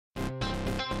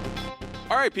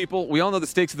All right, people, we all know the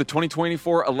stakes of the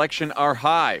 2024 election are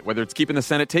high, whether it's keeping the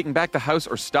Senate, taking back the House,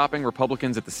 or stopping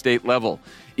Republicans at the state level.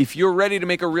 If you're ready to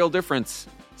make a real difference,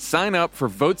 sign up for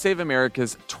Vote Save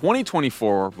America's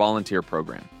 2024 volunteer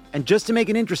program. And just to make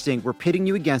it interesting, we're pitting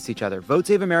you against each other. Vote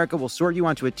Save America will sort you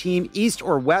onto a team, East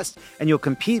or West, and you'll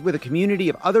compete with a community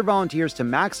of other volunteers to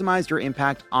maximize your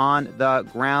impact on the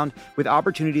ground with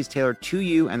opportunities tailored to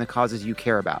you and the causes you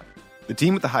care about. The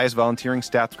team with the highest volunteering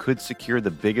stats could secure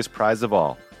the biggest prize of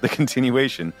all, the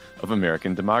continuation of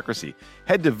American democracy.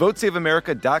 Head to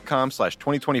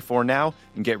votesaveamerica.com/2024 now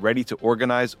and get ready to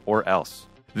organize or else.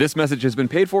 This message has been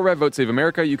paid for by Vote Save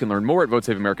America. You can learn more at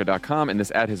votesaveamerica.com, and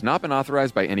this ad has not been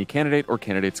authorized by any candidate or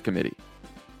candidates committee.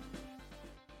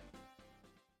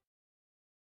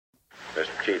 Mr.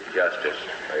 Chief Justice,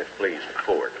 may it please the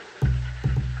court.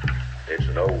 It's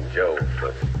an old joke,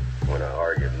 but when a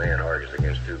man argues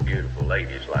against two beautiful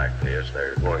ladies like this,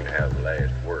 they're going to have the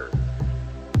last word.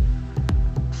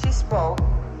 She spoke,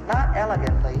 not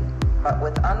elegantly, but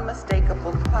with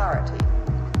unmistakable clarity.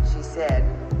 She said,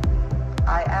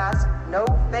 I ask no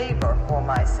favor for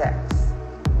my sex.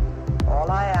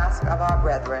 All I ask of our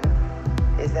brethren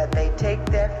is that they take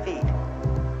their feet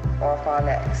off our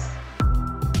necks.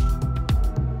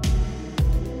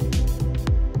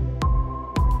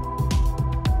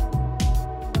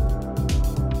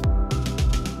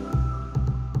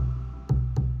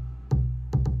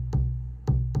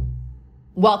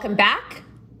 Welcome back.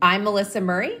 I'm Melissa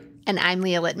Murray. And I'm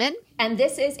Leah Littman. And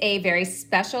this is a very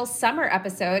special summer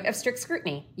episode of Strict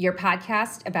Scrutiny, your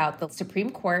podcast about the Supreme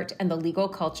Court and the legal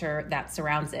culture that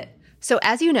surrounds it. So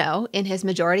as you know, in his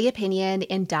majority opinion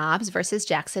in Dobbs versus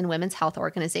Jackson Women's Health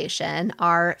Organization,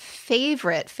 our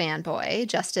favorite fanboy,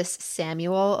 Justice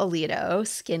Samuel Alito,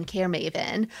 skincare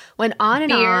maven, went on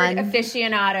and on. Beard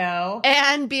aficionado.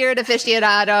 And beard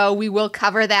aficionado. We will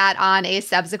cover that on a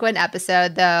subsequent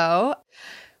episode, though.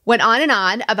 Went on and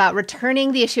on about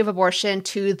returning the issue of abortion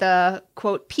to the,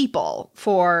 quote, people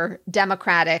for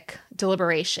democratic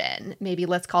deliberation. Maybe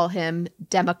let's call him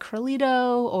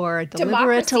Democralito or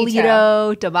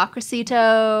Deliberatelito,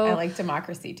 Democracito. I like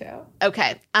Democracito.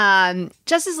 Okay.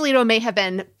 Justice Alito may have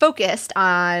been focused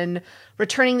on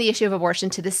returning the issue of abortion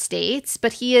to the states,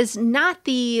 but he is not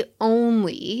the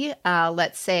only,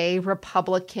 let's say,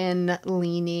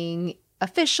 Republican-leaning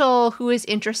official who is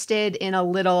interested in a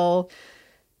little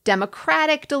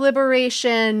democratic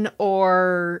deliberation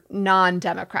or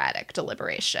non-democratic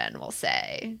deliberation, we'll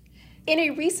say. In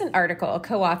a recent article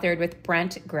co-authored with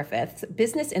Brent Griffiths,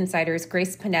 Business Insider's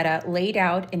Grace Panetta laid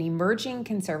out an emerging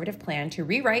conservative plan to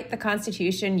rewrite the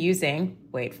Constitution using,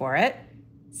 wait for it,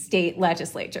 state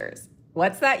legislatures.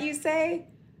 What's that, you say?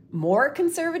 More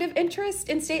conservative interest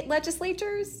in state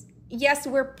legislatures? Yes,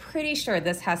 we're pretty sure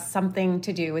this has something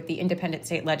to do with the independent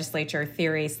state legislature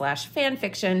theory/fan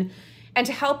fiction. And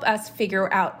to help us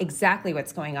figure out exactly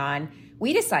what's going on,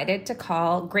 we decided to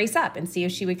call Grace up and see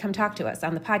if she would come talk to us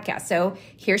on the podcast. So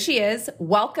here she is.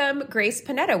 Welcome, Grace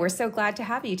Panetta. We're so glad to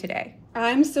have you today.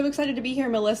 I'm so excited to be here,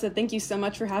 Melissa. Thank you so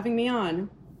much for having me on.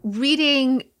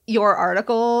 Reading your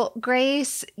article,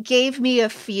 Grace, gave me a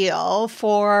feel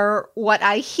for what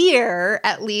I hear,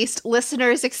 at least,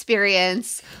 listeners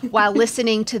experience while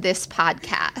listening to this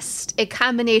podcast. A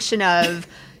combination of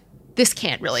this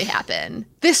can't really happen,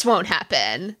 this won't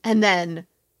happen, and then,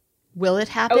 will it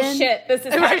happen? Oh shit, this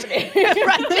is happening.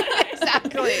 Right,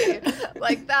 exactly.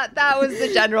 Like that was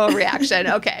the general reaction.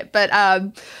 Okay, but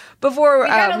before... We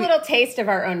got a little taste of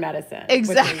our own medicine.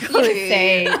 Exactly. Which is to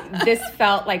say, this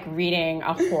felt like reading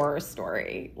a horror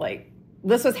story. Like,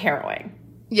 this was harrowing.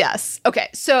 Yes. Okay.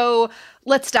 So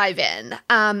let's dive in.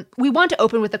 We want to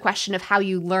open with the question of how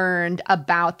you learned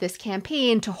about this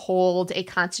campaign to hold a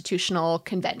constitutional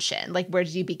convention. Like, where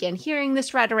did you begin hearing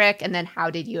this rhetoric, and then how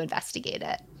did you investigate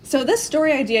it? So this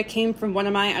story idea came from one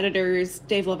of my editors,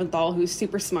 Dave Leventhal, who's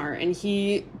super smart, and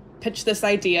he pitched this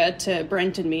idea to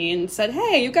Brent and me and said,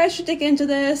 hey, you guys should dig into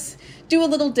this, do a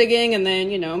little digging, and then,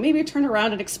 maybe turn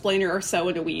around and explain it or so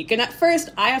in a week. And at first,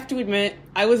 I have to admit,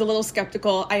 I was a little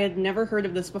skeptical. I had never heard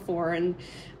of this before, and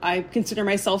I consider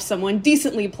myself someone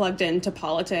decently plugged into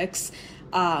politics.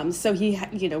 So he,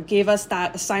 gave us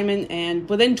that assignment, and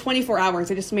within 24 hours,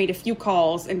 I just made a few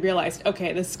calls and realized,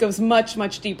 okay, this goes much,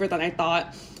 much deeper than I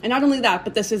thought. And not only that,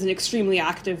 but this is an extremely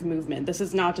active movement. This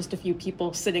is not just a few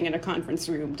people sitting in a conference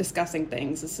room discussing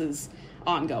things. This is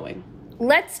ongoing.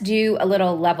 Let's do a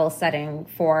little level setting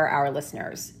for our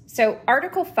listeners. So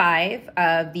Article 5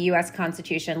 of the U.S.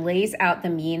 Constitution lays out the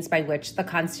means by which the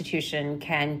Constitution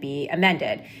can be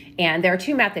amended. And there are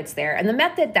two methods there. And the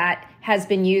method that has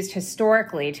been used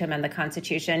historically to amend the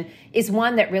Constitution is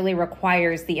one that really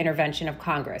requires the intervention of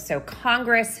Congress. So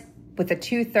Congress with a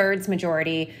 2/3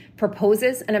 majority,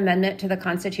 proposes an amendment to the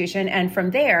Constitution. And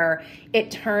from there,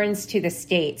 it turns to the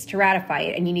states to ratify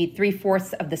it. And you need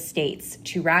 3/4 of the states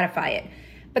to ratify it.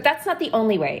 But that's not the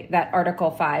only way that Article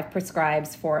 5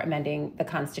 prescribes for amending the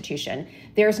Constitution.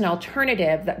 There's an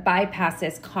alternative that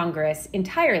bypasses Congress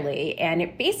entirely, and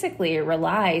it basically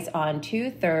relies on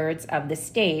 2/3 of the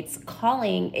states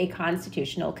calling a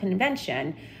constitutional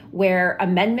convention where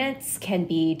amendments can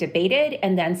be debated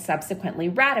and then subsequently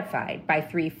ratified by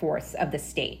 3/4 of the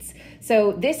states.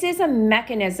 So this is a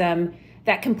mechanism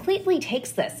that completely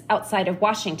takes this outside of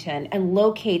Washington and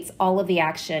locates all of the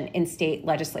action in state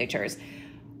legislatures.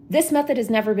 This method has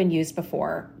never been used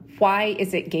before. Why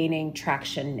is it gaining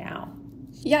traction now?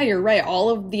 Yeah, you're right. All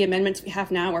of the amendments we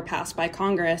have now were passed by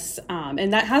Congress,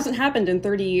 and that hasn't happened in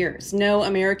 30 years. No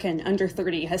American under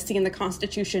 30 has seen the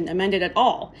Constitution amended at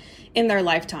all in their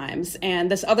lifetimes. And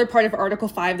this other part of Article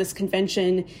 5, this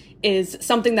convention, is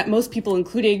something that most people,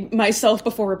 including myself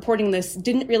before reporting this,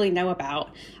 didn't really know about.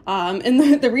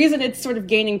 And the reason it's sort of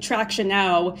gaining traction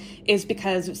now is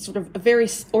because sort of a very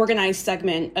organized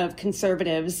segment of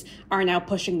conservatives are now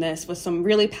pushing this with some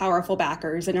really powerful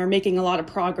backers and are making a lot of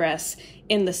progress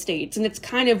in the states. And it's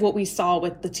kind of what we saw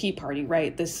with the Tea Party,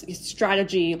 right? This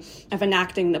strategy of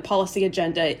enacting the policy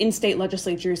agenda in state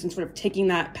legislatures and sort of taking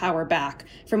that power back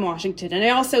from Washington. And I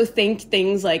also think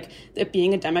things like it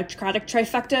being a Democratic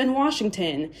trifecta in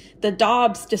Washington, the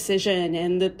Dobbs decision,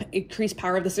 and the increased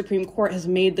power of the Supreme Court has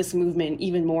made this movement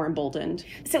even more emboldened.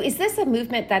 So is this a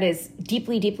movement that is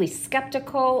deeply, deeply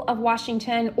skeptical of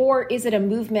Washington, or is it a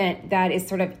movement that is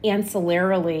sort of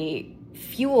ancillarily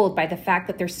fueled by the fact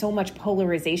that there's so much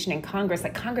polarization in Congress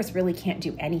that Congress really can't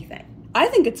do anything? I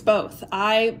think it's both.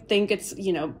 I think it's,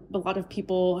 a lot of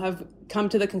people have come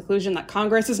to the conclusion that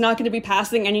Congress is not going to be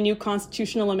passing any new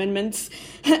constitutional amendments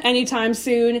anytime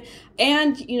soon.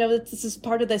 And, this is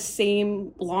part of the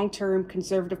same long-term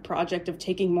conservative project of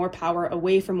taking more power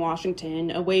away from Washington,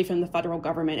 away from the federal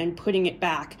government, and putting it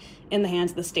back in the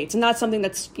hands of the states. And that's something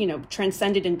that's,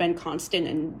 transcended and been constant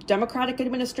in Democratic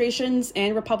administrations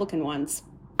and Republican ones.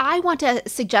 I want to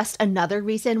suggest another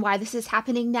reason why this is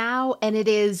happening now, and it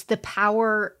is the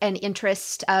power and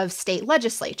interest of state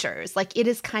legislatures. Like, it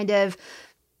is kind of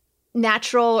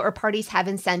natural, or parties have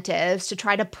incentives to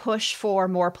try to push for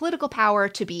more political power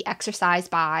to be exercised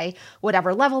by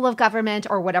whatever level of government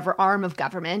or whatever arm of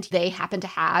government they happen to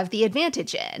have the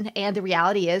advantage in. And the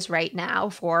reality is right now,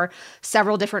 for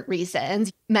several different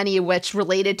reasons, many of which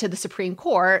related to the Supreme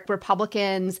Court,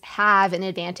 Republicans have an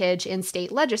advantage in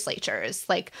state legislatures.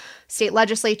 Like, state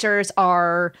legislatures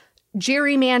are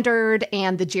gerrymandered,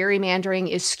 and the gerrymandering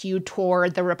is skewed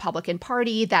toward the Republican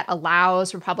Party that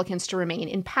allows Republicans to remain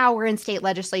in power in state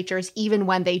legislatures even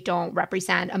when they don't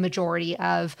represent a majority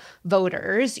of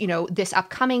voters. This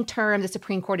upcoming term, the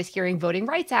Supreme Court is hearing Voting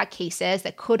Rights Act cases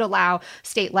that could allow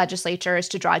state legislatures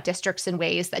to draw districts in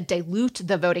ways that dilute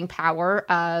the voting power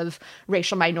of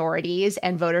racial minorities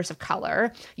and voters of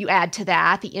color. You add to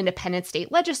that the independent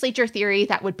state legislature theory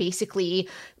that would basically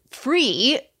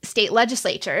free state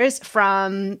legislatures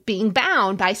from being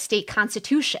bound by state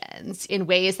constitutions in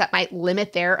ways that might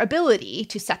limit their ability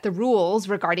to set the rules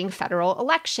regarding federal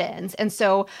elections. And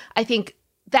so I think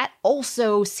that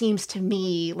also seems to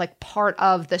me like part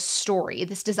of the story,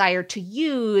 this desire to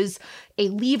use a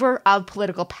lever of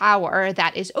political power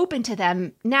that is open to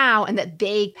them now and that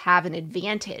they have an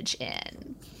advantage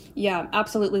in. Yeah,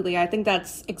 absolutely, Leah. I think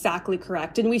that's exactly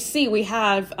correct. And we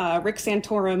have Rick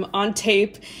Santorum on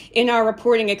tape in our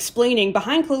reporting explaining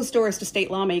behind closed doors to state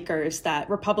lawmakers that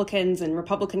Republicans and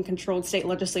Republican-controlled state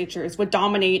legislatures would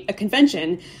dominate a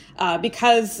convention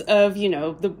because of,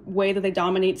 the way that they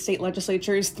dominate state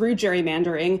legislatures through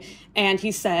gerrymandering. And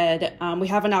he said, we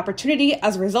have an opportunity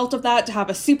as a result of that to have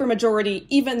a supermajority,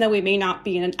 even though we may not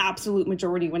be in an absolute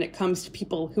majority when it comes to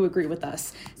people who agree with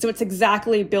us. So it's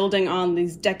exactly building on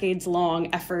these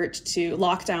decades-long effort to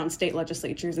lock down state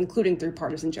legislatures, including through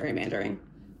partisan gerrymandering.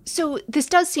 So this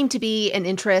does seem to be an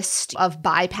interest of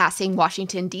bypassing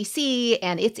Washington, D.C.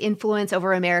 and its influence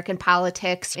over American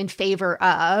politics in favor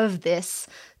of this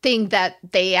thing that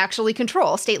they actually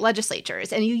control, state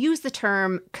legislatures. And you use the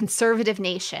term conservative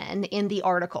nation in the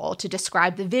article to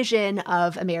describe the vision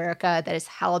of America that is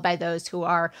held by those who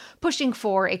are pushing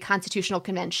for a constitutional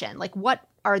convention. Like, what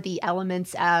are the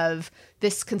elements of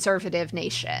this conservative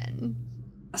nation?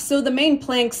 So the main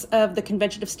planks of the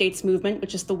Convention of States movement,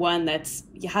 which is the one that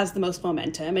has the most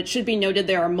momentum, it should be noted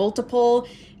there are multiple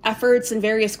efforts and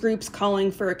various groups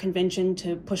calling for a convention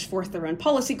to push forth their own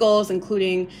policy goals,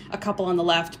 including a couple on the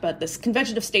left, but this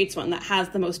Convention of States one that has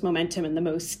the most momentum in the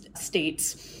most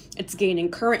states. it's gaining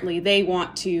currently. They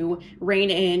want to rein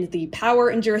in the power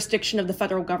and jurisdiction of the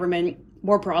federal government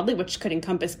more broadly, which could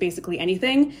encompass basically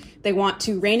anything. They want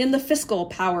to rein in the fiscal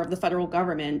power of the federal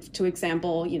government, to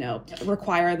example,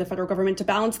 require the federal government to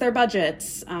balance their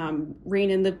budgets, rein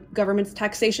in the government's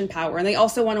taxation power. And they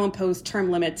also want to impose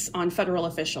term limits on federal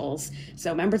officials.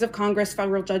 So members of Congress,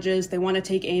 federal judges, they want to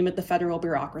take aim at the federal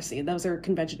bureaucracy. Those are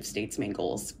Convention of States' main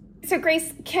goals. So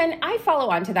Grace, can I follow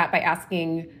on to that by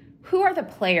asking, who are the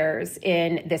players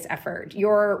in this effort?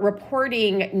 Your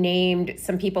reporting named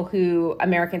some people who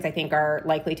Americans, I think, are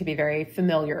likely to be very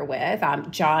familiar with.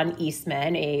 John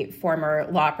Eastman, a former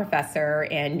law professor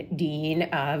and dean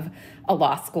of a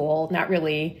law school, not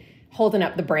really holding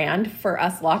up the brand for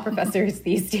us law professors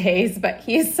these days, but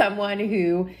he is someone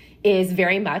who is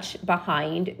very much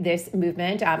behind this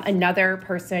movement. Another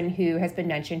person who has been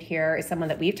mentioned here is someone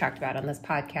that we've talked about on this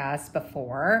podcast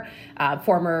before,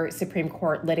 former Supreme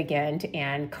Court litigant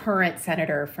and current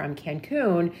senator from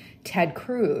Cancun, Ted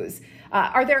Cruz.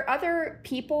 Are there other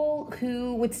people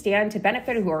who would stand to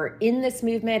benefit, who are in this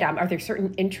movement? Are there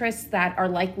certain interests that are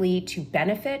likely to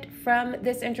benefit from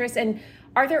this interest? And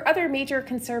are there other major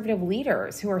conservative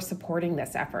leaders who are supporting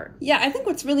this effort? Yeah, I think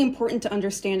what's really important to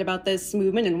understand about this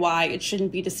movement and why it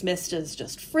shouldn't be dismissed as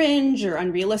just fringe or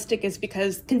unrealistic is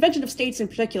because Convention of States in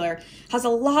particular has a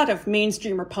lot of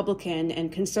mainstream Republican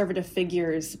and conservative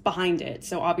figures behind it.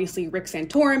 So obviously Rick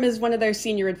Santorum is one of their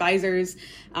senior advisors.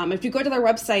 If you go to their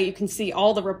website, you can see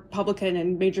all the Republican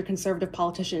and major conservative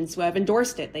politicians who have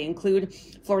endorsed it. They include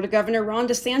Florida Governor Ron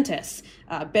DeSantis,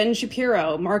 Ben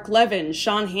Shapiro, Mark Levin,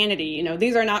 Sean Hannity.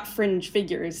 These are not fringe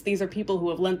figures. These are people who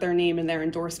have lent their name and their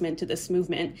endorsement to this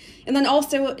movement. And then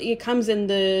also it comes in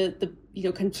the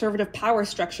conservative power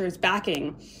structures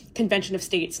backing Convention of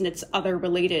States and its other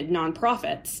related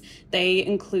nonprofits. They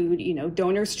include,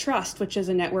 Donors Trust, which is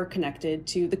a network connected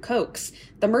to the Kochs,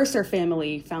 the Mercer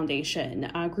Family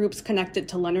Foundation, groups connected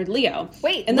to Leonard Leo.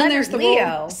 Wait, and then Leonard there's the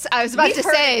Leo. I was about to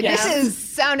say, yeah. This is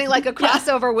sounding like a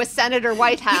crossover with Senator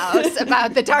Whitehouse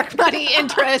about the dark money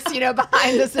interests,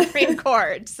 behind the Supreme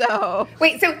Court. So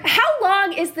wait, so how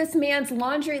long is this man's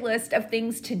laundry list of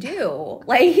things to do?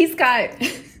 Like, he's got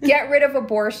get rid of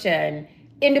abortion,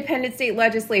 independent state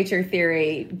legislature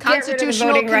theory,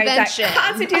 constitutional get rid of the Voting convention. Rights Act,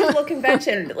 constitutional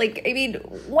convention.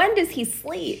 When does he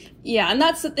sleep? Yeah, and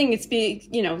that's the thing. It's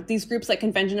these groups like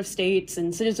Convention of States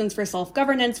and Citizens for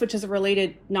Self-Governance, which is a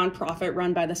related nonprofit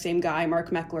run by the same guy,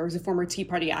 Mark Meckler, who's a former Tea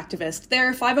Party activist.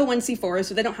 They're 501c4s,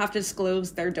 so they don't have to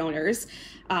disclose their donors.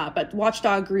 But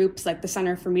watchdog groups like the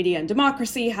Center for Media and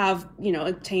Democracy have,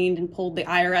 obtained and pulled the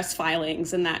IRS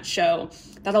filings, and that show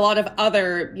that a lot of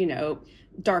other,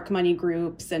 dark money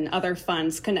groups and other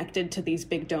funds connected to these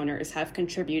big donors have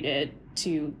contributed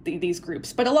to these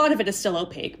groups. But a lot of it is still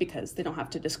opaque because they don't have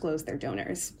to disclose their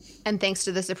donors. And thanks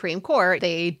to the Supreme Court,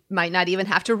 they might not even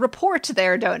have to report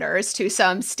their donors to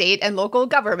some state and local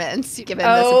governments, given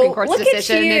the Supreme Court's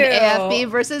decision in AFB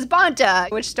versus Bonta,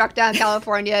 which struck down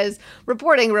California's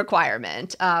reporting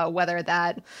requirement. Whether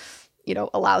that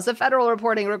allows a federal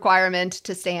reporting requirement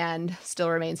to stand still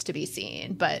remains to be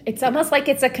seen. But it's almost like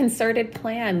it's a concerted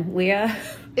plan, Leah.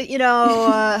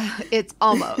 It's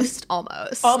almost.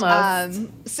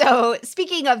 So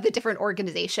speaking of the different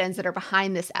organizations that are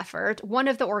behind this effort, one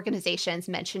of the organizations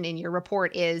mentioned in your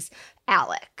report is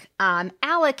ALEC.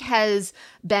 ALEC has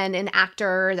been an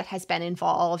actor that has been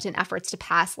involved in efforts to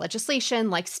pass legislation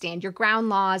like stand your ground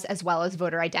laws, as well as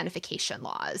voter identification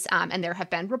laws. And there have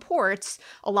been reports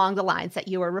along the lines that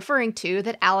you were referring to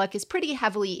that ALEC is pretty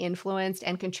heavily influenced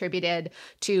and contributed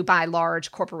to by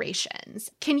large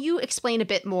corporations. Can you explain a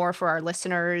bit more for our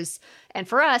listeners and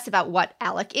for us about what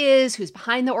ALEC is, who's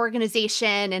behind the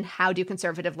organization, and how do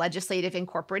conservative legislative and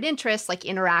corporate interests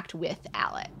interact with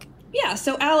ALEC? Yeah,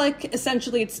 so ALEC,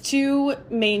 essentially, its two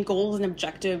main goals and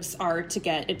objectives are to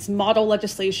get its model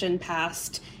legislation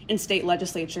passed in state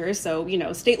legislatures. So,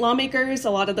 state lawmakers, a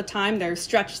lot of the time, they're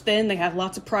stretched thin. They have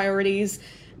lots of priorities.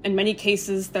 In many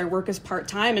cases, their work is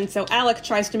part-time. And so ALEC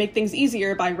tries to make things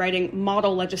easier by writing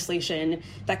model legislation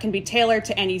that can be tailored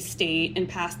to any state and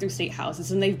passed through state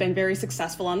houses. And they've been very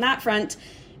successful on that front.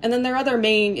 And then their other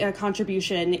main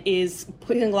contribution is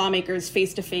putting lawmakers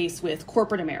face-to-face with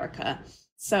corporate America.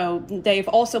 So they've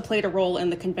also played a role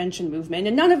in the convention movement,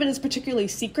 and none of it is particularly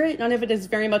secret. None of it is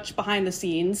very much behind the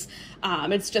scenes.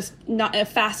 It's just not a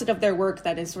facet of their work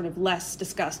that is sort of less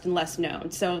discussed and less known.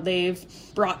 So they've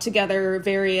brought together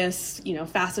various,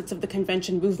 facets of the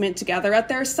convention movement together at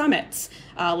their summits.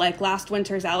 Like last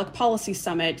winter's ALEC Policy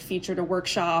Summit featured a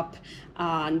workshop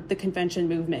on the convention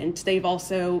movement. They've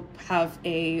also have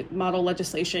a model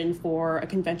legislation for a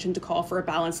convention to call for a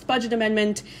balanced budget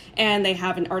amendment, and they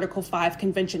have an Article 5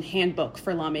 convention handbook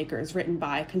for lawmakers written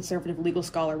by conservative legal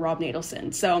scholar Rob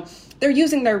Natelson. So they're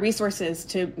using their resources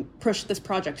to push this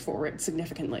project forward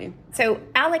significantly. So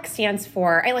ALEC stands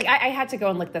for, I had to go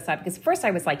and look this up because first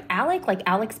I was like, ALEC, like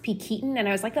Alex P. Keaton, and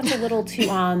I was like, that's a little too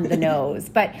on the nose.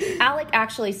 But ALEC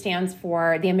actually stands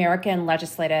for the American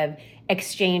Legislative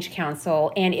Exchange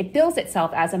Council, and it bills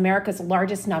itself as America's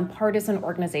largest nonpartisan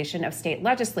organization of state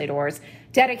legislators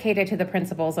dedicated to the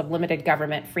principles of limited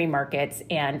government, free markets,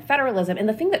 and federalism. And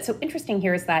the thing that's so interesting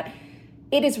here is that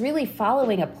it is really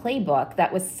following a playbook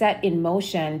that was set in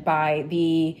motion by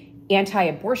the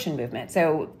anti-abortion movement.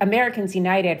 So Americans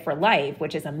United for Life,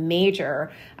 which is a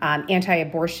major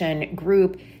anti-abortion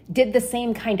group, did the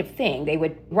same kind of thing. They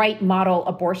would write model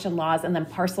abortion laws and then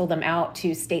parcel them out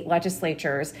to state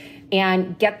legislatures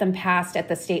and get them passed at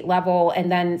the state level. And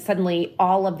then suddenly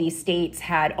all of these states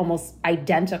had almost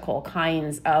identical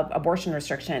kinds of abortion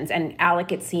restrictions. And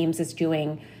ALEC, it seems, is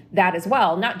doing that as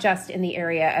well, not just in the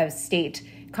area of state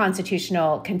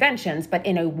constitutional conventions, but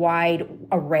in a wide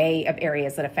array of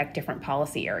areas that affect different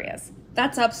policy areas.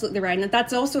 That's absolutely right. And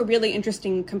that's also a really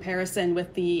interesting comparison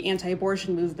with the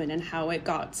anti-abortion movement and how it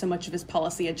got so much of his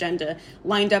policy agenda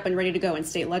lined up and ready to go in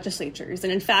state legislatures.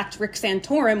 And in fact, Rick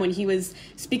Santorum, when he was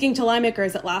speaking to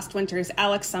lawmakers at last winter's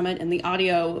ALEC Summit and the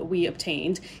audio we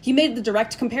obtained, he made the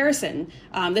direct comparison.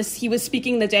 He was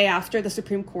speaking the day after the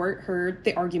Supreme Court heard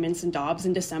the arguments in Dobbs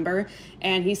in December.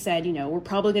 And he said, we're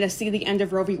probably going to see the end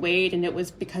of Roe v. Wade. And it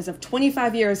was because of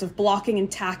 25 years of blocking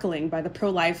and tackling by the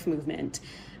pro-life movement.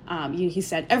 He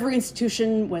said, every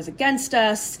institution was against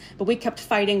us, but we kept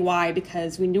fighting. Why?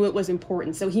 Because we knew it was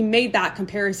important. So he made that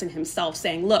comparison himself,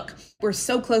 saying, look, we're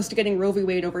so close to getting Roe v.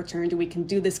 Wade overturned, and we can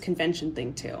do this convention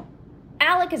thing too.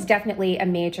 ALEC is definitely a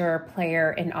major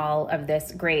player in all of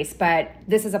this, Grace, but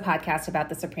this is a podcast about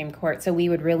the Supreme Court, so we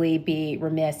would really be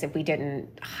remiss if we didn't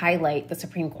highlight the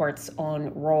Supreme Court's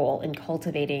own role in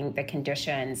cultivating the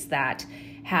conditions that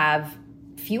have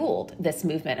fueled this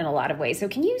movement in a lot of ways. So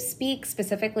can you speak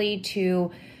specifically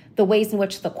to the ways in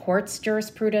which the court's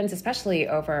jurisprudence, especially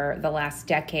over the last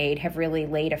decade, have really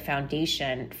laid a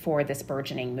foundation for this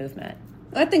burgeoning movement?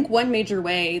 I think one major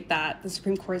way that the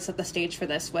Supreme Court set the stage for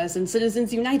this was in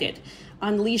Citizens United,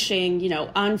 unleashing,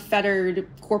 unfettered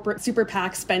corporate super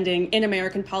PAC spending in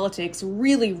American politics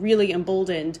really, really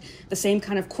emboldened the same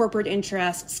kind of corporate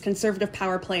interests, conservative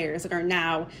power players that are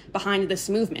now behind this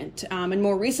movement. And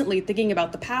more recently, thinking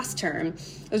about the past term,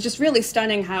 it was just really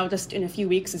stunning how just in a few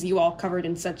weeks, as you all covered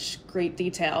in such great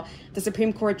detail, the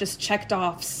Supreme Court just checked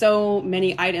off so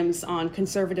many items on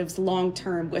conservatives'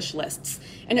 long-term wish lists.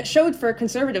 And it showed for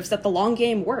conservatives that the long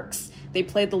game works. They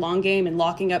played the long game in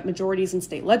locking up majorities in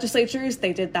state legislatures.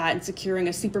 They did that in securing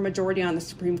a supermajority on the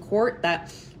Supreme Court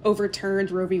that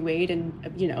overturned Roe v. Wade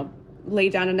and,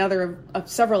 laid down another of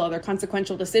several other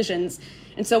consequential decisions.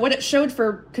 And so what it showed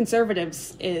for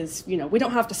conservatives is, we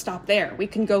don't have to stop there. We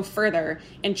can go further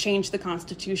and change the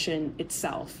Constitution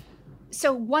itself.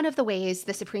 So one of the ways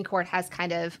the Supreme Court has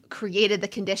kind of created the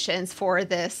conditions for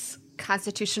this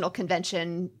constitutional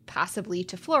convention possibly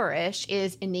to flourish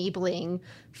is enabling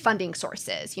funding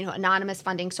sources, anonymous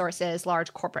funding sources,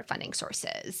 large corporate funding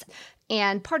sources.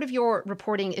 And part of your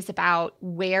reporting is about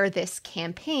where this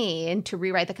campaign to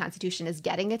rewrite the Constitution is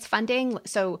getting its funding.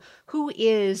 So who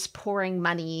is pouring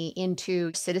money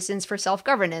into Citizens for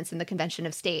Self-Governance and the Convention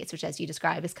of States, which, as you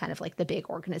describe, is kind of like the big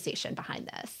organization behind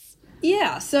this?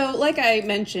 Yeah, so like I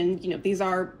mentioned, these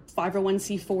are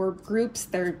 501c4 groups.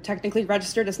 They're technically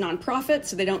registered as nonprofits,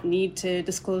 so they don't need to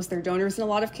disclose their donors in a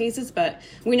lot of cases. But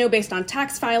we know based on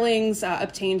tax filings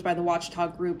obtained by the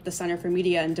watchdog group, the Center for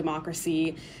Media and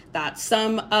Democracy, that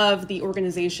some of the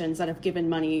organizations that have given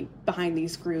money behind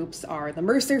these groups are the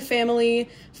Mercer Family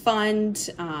Fund,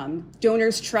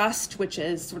 Donors Trust, which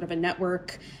is sort of a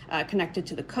network connected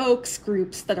to the Kochs,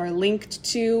 groups that are linked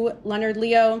to Leonard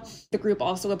Leo. The group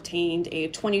also obtained a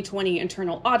 2020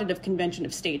 internal audit of Convention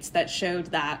of States that showed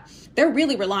that they're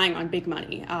really relying on big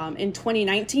money. In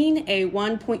 2019, a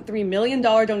 $1.3 million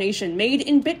donation made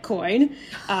in Bitcoin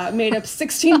made up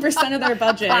 16% of their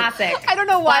budget. Classic. I don't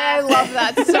know why I love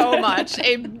that so much.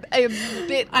 A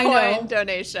Bitcoin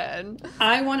donation.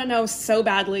 I want to know so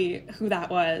badly who that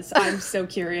was. I'm so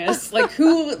curious.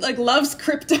 Who loves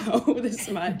crypto this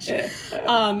much?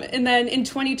 And then in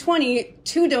 2020,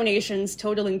 2 donations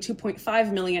totaling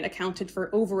 $2.5 million accounted for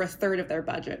over a third of their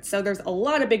budget. So there's a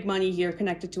lot of big money here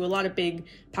connected to a lot of big,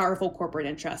 powerful corporate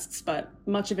interests, but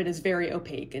much of it is very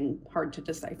opaque and hard to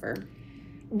decipher.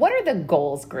 What are the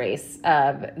goals, Grace,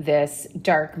 of this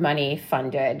dark money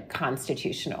funded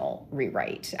constitutional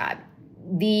rewrite?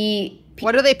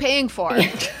 What are they paying for? They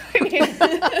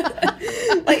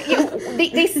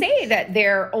say that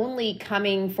they're only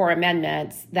coming for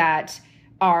amendments that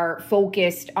are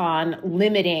focused on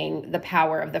limiting the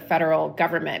power of the federal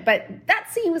government. But that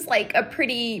seems like a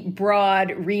pretty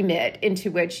broad remit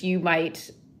into which you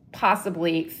might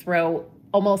possibly throw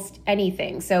almost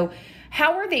anything. So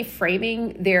how are they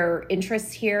framing their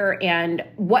interests here, and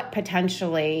what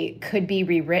potentially could be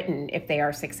rewritten if they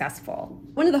are successful?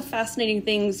 One of the fascinating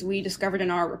things we discovered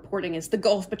in our reporting is the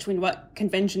gulf between what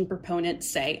convention proponents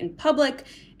say in public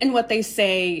and what they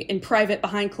say in private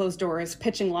behind closed doors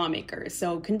pitching lawmakers.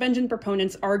 So convention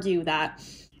proponents argue that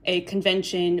a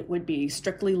convention would be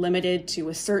strictly limited to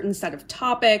a certain set of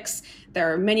topics.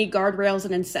 There are many guardrails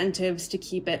and incentives to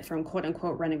keep it from quote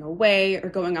unquote running away or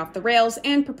going off the rails.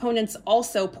 And proponents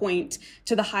also point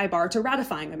to the high bar to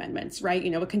ratifying amendments, right?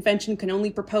 A convention can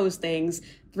only propose things.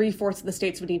 3/4 of the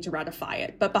states would need to ratify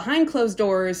it. But behind closed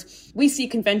doors, we see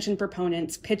convention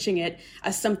proponents pitching it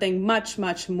as something much,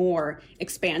 much more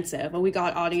expansive. We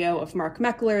got audio of Mark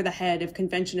Meckler, the head of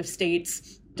Convention of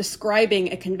States,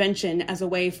 describing a convention as a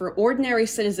way for ordinary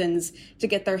citizens to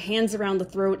get their hands around the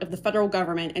throat of the federal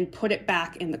government and put it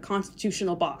back in the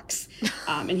constitutional box.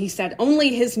 And he said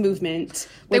only his movement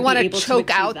would They want be to able choke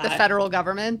to out that. the federal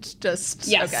government? Yes.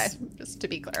 Okay, just to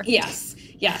be clear. Yes.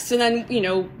 And then,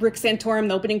 Rick Santorum,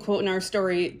 the opening quote in our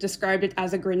story, described it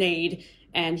as a grenade.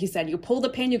 And he said, you pull the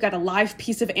pin, you got a live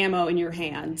piece of ammo in your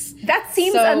hands. That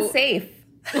seems unsafe.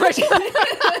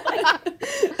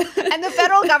 And the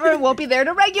federal government won't be there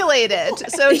to regulate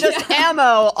it. So just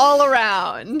ammo all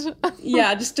around.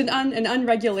 Yeah, just an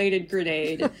unregulated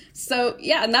grenade. So,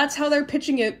 and that's how they're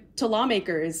pitching it to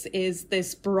lawmakers, is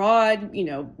this broad,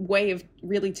 way of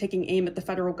really taking aim at the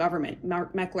federal government.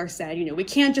 Mark Meckler said, we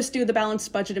can't just do the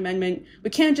balanced budget amendment. We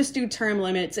can't just do term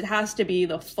limits. It has to be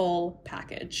the full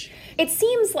package. It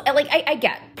seems like I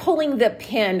get pulling the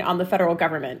pin on the federal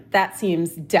government. That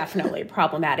seems definitely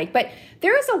problematic. But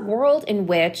there is a world in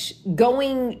which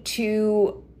going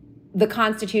to the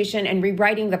Constitution and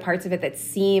rewriting the parts of it that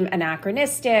seem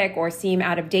anachronistic or seem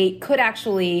out of date could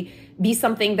actually be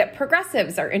something that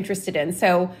progressives are interested in.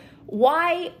 So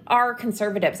why are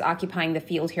conservatives occupying the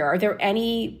field here? Are there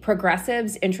any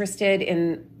progressives interested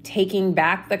in taking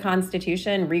back the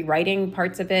Constitution, rewriting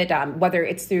parts of it, whether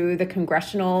it's through the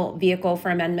congressional vehicle for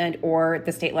amendment or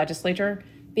the state legislature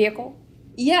vehicle?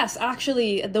 Yes,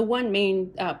 actually, the one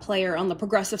main player on the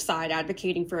progressive side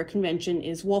advocating for a convention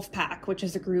is Wolfpack, which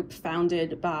is a group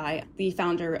founded by the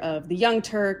founder of the Young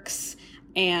Turks.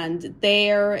 And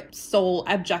their sole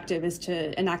objective is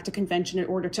to enact a convention in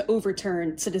order to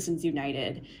overturn Citizens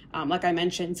United. Like I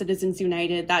mentioned, Citizens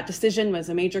United, that decision was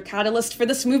a major catalyst for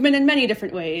this movement in many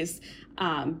different ways.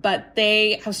 But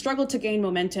they have struggled to gain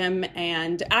momentum.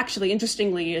 And actually,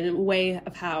 interestingly, in a way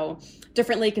of how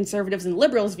differently conservatives and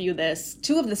liberals view this,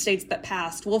 2 of the states that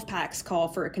passed Wolfpack's call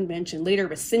for a convention later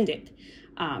rescinded.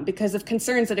 Because of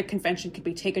concerns that a convention could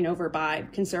be taken over by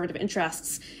conservative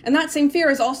interests. And that same fear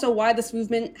is also why this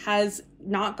movement has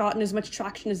not gotten as much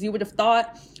traction as you would have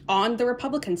thought on the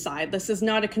Republican side. This is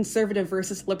not a conservative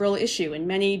versus liberal issue. In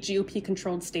many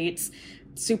GOP-controlled states,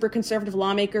 super conservative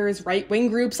lawmakers, right-wing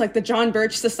groups like the John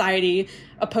Birch Society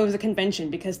oppose a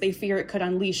convention because they fear it could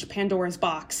unleash Pandora's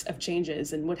box of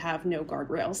changes and would have no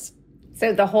guardrails.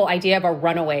 So the whole idea of a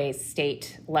runaway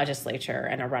state legislature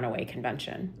and a runaway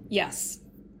convention. Yes.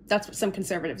 That's what some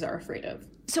conservatives are afraid of.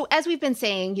 So as we've been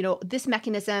saying, this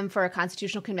mechanism for a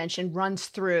constitutional convention runs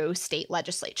through state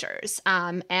legislatures.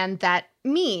 And that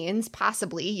means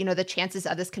possibly, the chances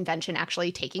of this convention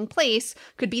actually taking place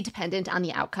could be dependent on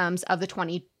the outcomes of the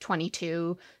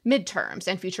 2022 midterms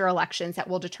and future elections that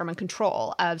will determine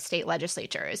control of state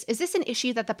legislatures. Is this an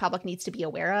issue that the public needs to be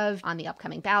aware of on the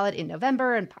upcoming ballot in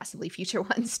November and possibly future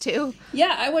ones too?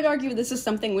 Yeah, I would argue this is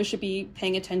something we should be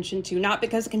paying attention to, not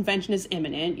because the convention is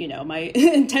imminent. My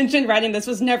intention writing this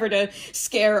was never to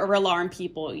scare or alarm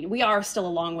people. We are still a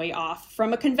long way off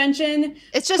from a convention.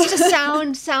 It's just to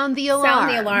sound the alarm. Sound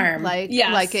the alarm.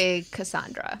 Like a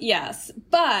Cassandra. Yes,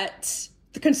 but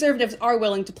the conservatives are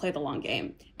willing to play the long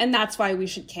game. And that's why we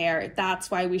should care. That's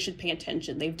why we should pay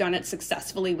attention. They've done it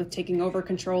successfully with taking over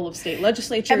control of state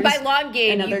legislatures. And by long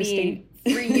game, you mean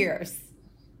 3 years.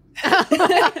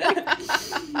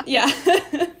 Yeah.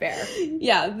 Fair.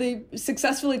 Yeah, they've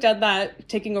successfully done that,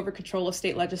 taking over control of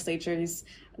state legislatures.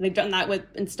 They've done that with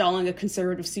installing a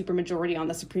conservative supermajority on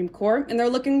the Supreme Court, and they're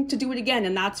looking to do it again.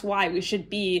 And that's why we should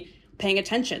be paying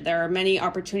attention. There are many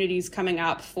opportunities coming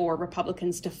up for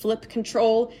Republicans to flip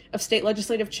control of state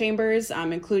legislative chambers,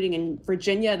 including in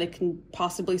Virginia. They can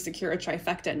possibly secure a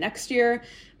trifecta next year.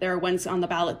 There are ones on the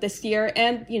ballot this year,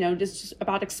 and, just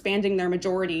about expanding their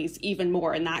majorities even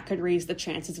more. And that could raise the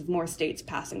chances of more states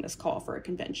passing this call for a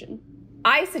convention.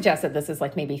 I suggest that this is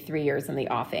like maybe 3 years in the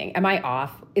offing. Am I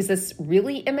off? Is this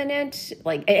really imminent?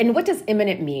 And what does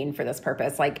imminent mean for this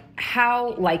purpose? Like,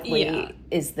 how likely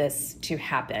is this to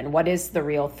happen? What is the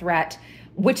real threat?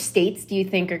 Which states do you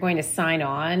think are going to sign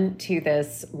on to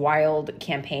this wild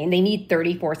campaign? They need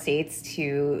 34 states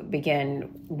to begin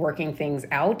working things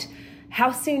out.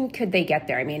 How soon could they get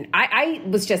there? I mean, I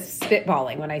was just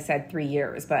spitballing when I said 3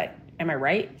 years, but am I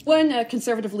right? One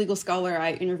conservative legal scholar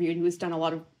I interviewed who has done a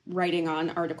lot of writing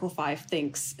on Article 5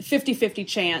 thinks 50-50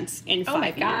 chance in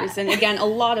 5 years. And again, a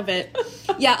lot of it,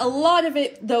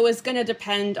 though, is going to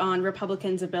depend on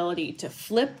Republicans' ability to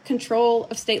flip control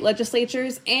of state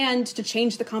legislatures and to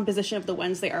change the composition of the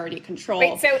ones they already control.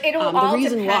 Right, so it'll all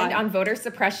depend on voter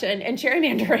suppression and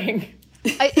gerrymandering.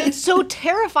 It's so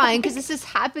terrifying because this is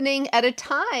happening at a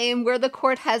time where the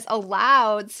court has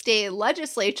allowed state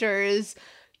legislatures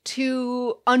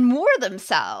to unmoor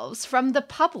themselves from the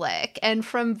public and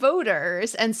from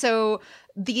voters. And so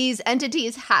these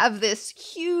entities have this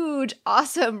huge,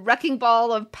 awesome wrecking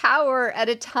ball of power at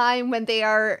a time when they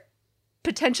are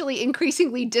potentially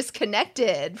increasingly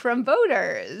disconnected from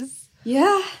voters.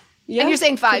 Yeah. And you're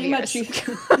saying 5 years.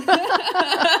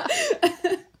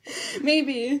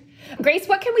 Maybe. Grace,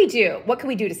 what can we do? What can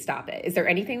we do to stop it? Is there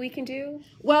anything we can do?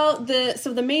 Well,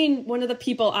 one of the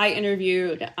people I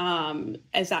interviewed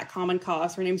is at Common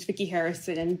Cause. Her name's Vicki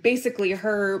Harrison, and basically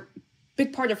her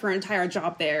big part of her entire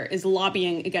job there is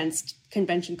lobbying against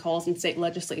convention calls in state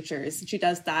legislatures. She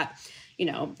does that.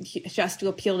 She has to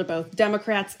appeal to both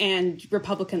Democrats and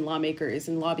Republican lawmakers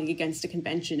and lobbying against a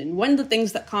convention. And one of the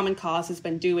things that Common Cause has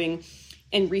been doing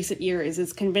in recent years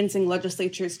is convincing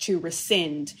legislatures to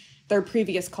rescind their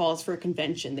previous calls for a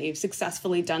convention. They've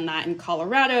successfully done that in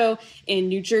Colorado, in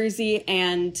New Jersey,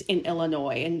 and in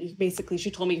Illinois. And basically,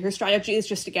 she told me her strategy is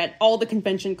just to get all the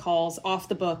convention calls off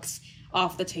the books,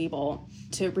 off the table,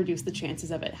 to reduce the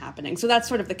chances of it happening. So that's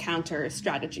sort of the counter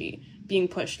strategy being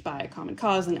pushed by Common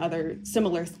Cause and other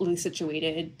similarly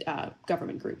situated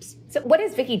government groups. So what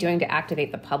is Vicki doing to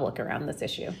activate the public around this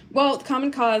issue? Well,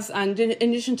 Common Cause, in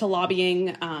addition to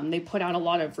lobbying, they put out a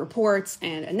lot of reports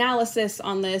and analysis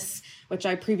on this, which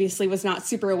I previously was not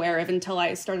super aware of until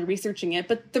I started researching it.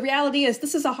 But the reality is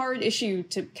this is a hard issue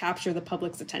to capture the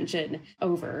public's attention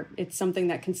over. It's something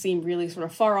that can seem really sort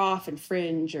of far off and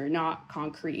fringe or not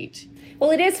concrete.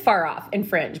 Well, it is far off and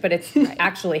fringe, but it's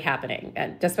actually happening.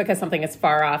 And just because something is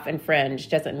far off and fringe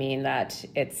doesn't mean that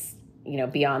it's,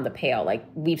 beyond the pale. Like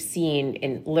we've seen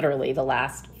in literally the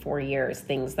last 4 years,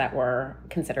 things that were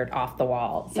considered off the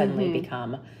wall suddenly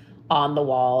become on the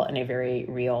wall in a very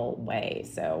real way.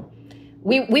 So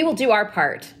we will do our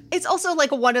part. It's also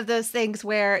like one of those things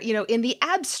where, in the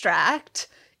abstract,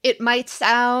 it might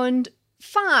sound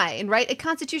fine, right? A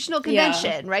constitutional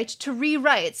convention, right? To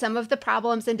rewrite some of the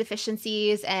problems and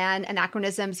deficiencies and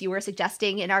anachronisms you were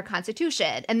suggesting in our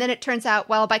Constitution. And then it turns out,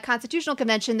 well, by constitutional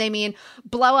convention, they mean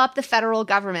blow up the federal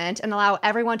government and allow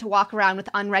everyone to walk around with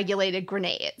unregulated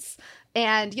grenades.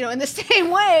 And, in the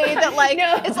same way that,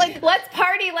 it's like, let's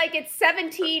party like it's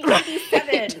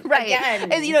 1787. Right.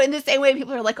 Again. And, in the same way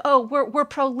people are like, oh, we're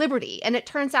pro-liberty. And it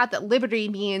turns out that liberty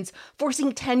means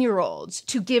forcing 10-year-olds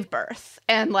to give birth.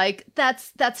 And,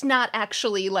 that's not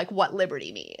actually, what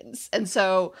liberty means. And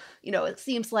so, it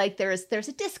seems like there's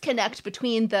a disconnect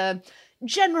between the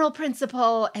general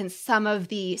principle and some of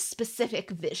the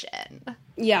specific vision.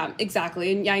 Yeah,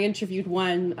 exactly. And I interviewed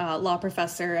one law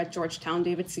professor at Georgetown,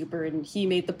 David Super, and he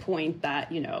made the point that,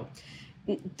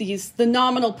 the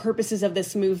nominal purposes of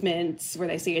this movement, where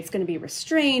they say it's going to be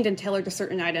restrained and tailored to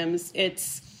certain items,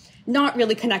 it's not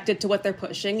really connected to what they're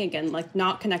pushing. Again,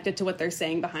 not connected to what they're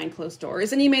saying behind closed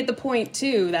doors. And he made the point,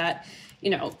 too, that,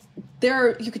 you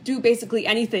could do basically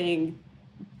anything,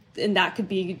 and that could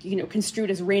be,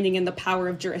 construed as reining in the power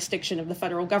of jurisdiction of the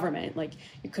federal government.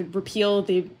 You could repeal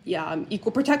the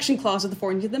Equal Protection Clause of the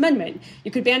 14th Amendment.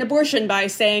 You could ban abortion by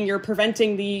saying you're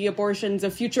preventing the abortions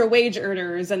of future wage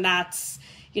earners, and that's,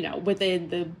 within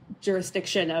the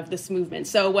jurisdiction of this movement.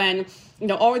 So when,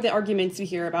 all the arguments you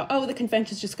hear about, the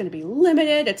convention's just going to be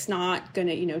limited, it's not going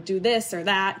to, do this or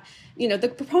that, the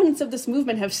proponents of this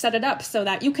movement have set it up so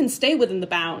that you can stay within the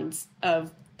bounds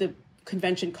of the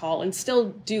convention call and still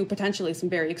do potentially some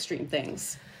very extreme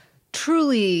things.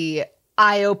 Truly,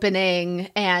 eye-opening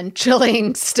and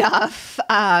chilling stuff.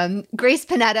 Grace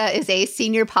Panetta is a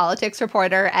senior politics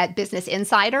reporter at Business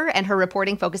Insider, and her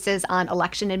reporting focuses on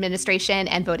election administration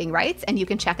and voting rights, and you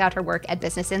can check out her work at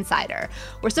Business Insider.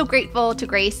 We're so grateful to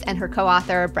Grace and her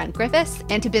co-author, Brent Griffiths,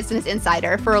 and to Business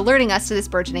Insider for alerting us to this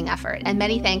burgeoning effort. And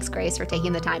many thanks, Grace, for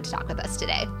taking the time to talk with us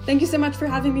today. Thank you so much for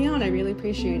having me on. I really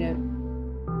appreciate it.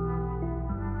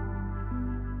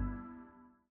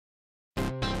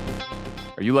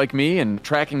 Are you like me and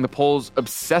tracking the polls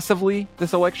obsessively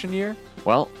this election year?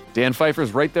 Well, Dan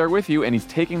Pfeiffer's right there with you, and he's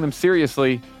taking them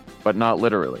seriously, but not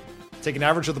literally. Take an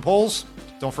average of the polls.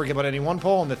 Don't forget about any one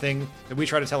poll. And the thing that we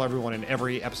try to tell everyone in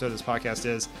every episode of this podcast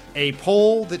is a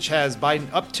poll that has Biden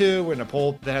up to and a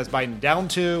poll that has Biden down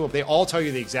to, they all tell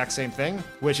you the exact same thing,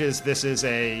 which is this is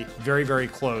a very, very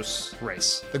close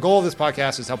race. The goal of this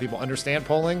podcast is to help people understand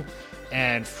polling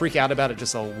and freak out about it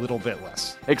just a little bit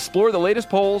less. Explore the latest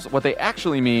polls, what they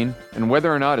actually mean, and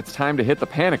whether or not it's time to hit the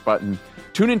panic button.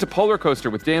 Tune into Polar Coaster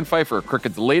with Dan Pfeiffer,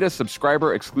 Crooked's latest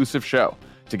subscriber-exclusive show.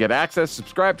 To get access,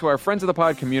 subscribe to our Friends of the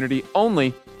Pod community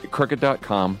only at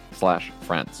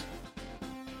crooked.com/friends.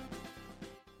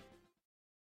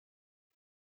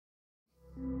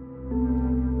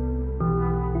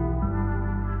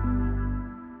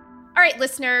 All right,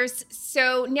 listeners,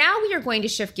 so now we are going to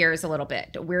shift gears a little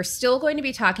bit. We're still going to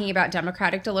be talking about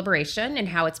democratic deliberation and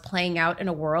how it's playing out in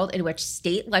a world in which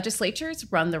state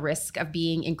legislatures run the risk of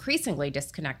being increasingly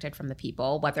disconnected from the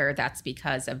people, whether that's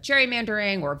because of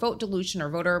gerrymandering or vote dilution or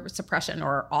voter suppression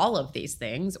or all of these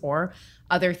things or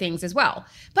other things as well.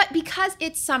 But because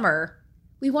it's summer,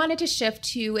 we wanted to shift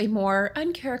to a more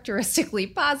uncharacteristically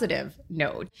positive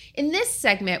note. In this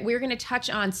segment, we're going to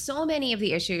touch on so many of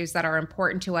the issues that are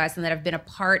important to us and that have been a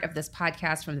part of this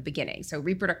podcast from the beginning. So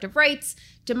reproductive rights,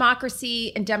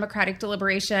 democracy, and democratic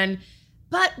deliberation,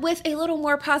 but with a little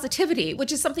more positivity,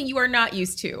 which is something you are not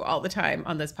used to all the time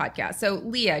on this podcast. So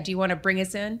Leah, do you want to bring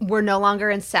us in? We're no longer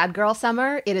in sad girl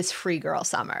summer. It is free girl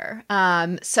summer.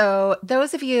 So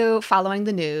those of you following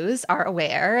the news are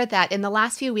aware that in the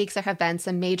last few weeks, there have been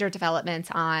some major developments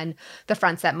on the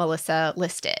fronts that Melissa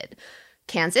listed.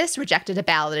 Kansas rejected a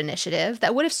ballot initiative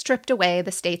that would have stripped away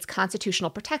the state's constitutional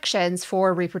protections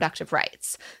for reproductive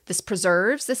rights. This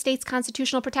preserves the state's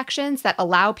constitutional protections that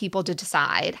allow people to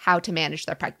decide how to manage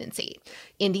their pregnancy.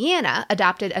 Indiana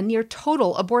adopted a near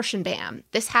total abortion ban.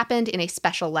 This happened in a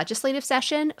special legislative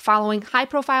session following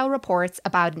high-profile reports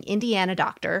about an Indiana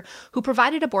doctor who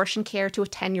provided abortion care to a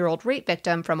 10-year-old rape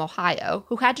victim from Ohio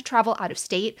who had to travel out of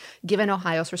state given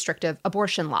Ohio's restrictive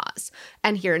abortion laws.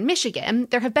 And here in Michigan,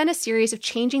 there have been a series of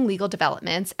changing legal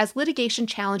developments as litigation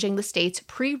challenging the state's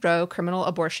pre-Roe criminal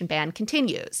abortion ban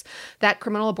continues. That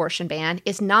criminal abortion ban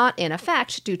is not in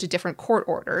effect due to different court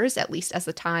orders, at least as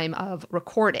the time of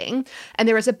recording. And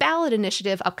there is a ballot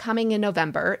initiative upcoming in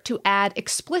November to add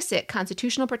explicit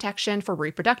constitutional protection for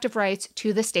reproductive rights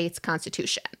to the state's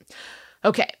constitution.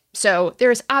 Okay, so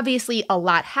there's obviously a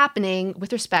lot happening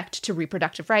with respect to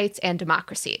reproductive rights and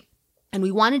democracy. And we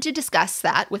wanted to discuss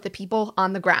that with the people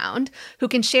on the ground who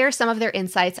can share some of their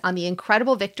insights on the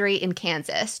incredible victory in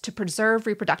Kansas to preserve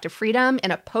reproductive freedom in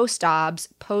a post-Dobbs,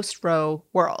 post-Roe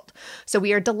world. So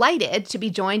we are delighted to be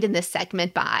joined in this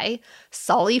segment by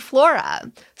Solly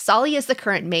Flora. Solly is the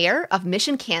current mayor of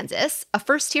Mission, Kansas, a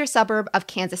first-tier suburb of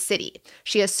Kansas City.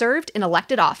 She has served in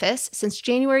elected office since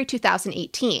January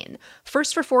 2018,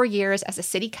 first for 4 years as a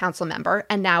city council member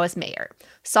and now as mayor.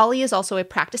 Solly is also a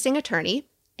practicing attorney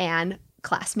and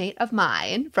classmate of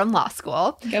mine from law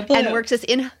school, and works as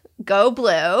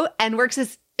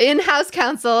in-house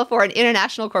counsel for an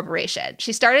international corporation.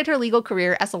 She started her legal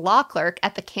career as a law clerk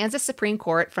at the Kansas Supreme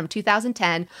Court from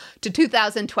 2010 to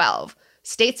 2012.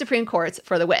 State Supreme Courts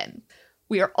for the win.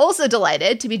 We are also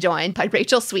delighted to be joined by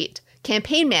Rachel Sweet,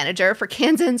 campaign manager for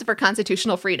Kansans for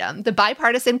Constitutional Freedom, the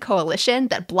bipartisan coalition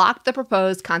that blocked the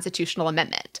proposed constitutional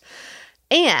amendment.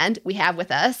 And we have with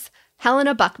us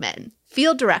Helena Buckman,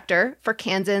 Field Director for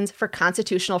Kansans for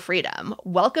Constitutional Freedom.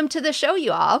 Welcome to the show,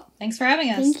 you all. Thanks for having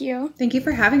us. Thank you. Thank you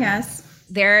for having us.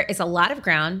 There is a lot of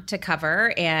ground to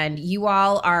cover, and you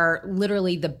all are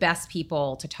literally the best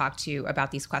people to talk to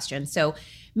about these questions. So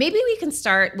maybe we can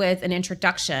start with an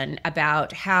introduction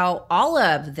about how all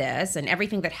of this and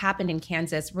everything that happened in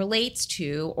Kansas relates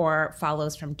to or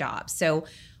follows from Dobbs. So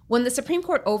when the Supreme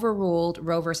Court overruled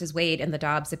Roe versus Wade in the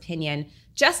Dobbs opinion,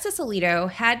 Justice Alito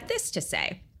had this to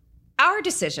say: "Our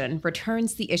decision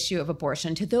returns the issue of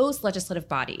abortion to those legislative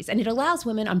bodies, and it allows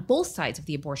women on both sides of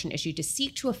the abortion issue to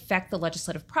seek to affect the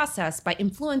legislative process by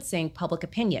influencing public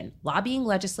opinion, lobbying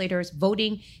legislators,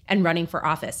 voting, and running for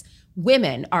office.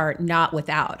 Women are not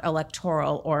without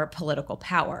electoral or political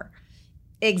power."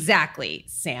 Exactly,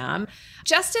 Sam.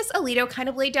 Justice Alito kind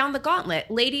of laid down the gauntlet.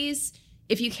 Ladies,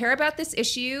 if you care about this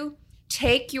issue,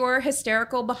 take your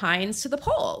hysterical behinds to the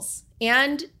polls.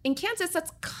 And in Kansas,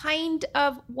 that's kind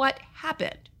of what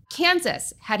happened.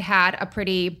 Kansas had a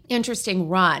pretty interesting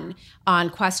run on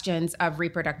questions of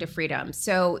reproductive freedom.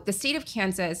 So the state of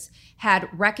Kansas had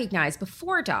recognized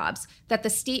before Dobbs that the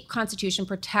state constitution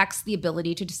protects the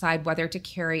ability to decide whether to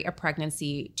carry a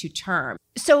pregnancy to term.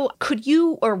 So could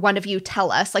you or one of you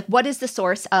tell us, what is the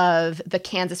source of the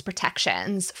Kansas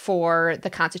protections for the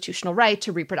constitutional right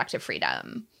to reproductive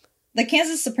freedom? The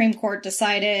Kansas Supreme Court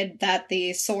decided that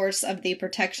the source of the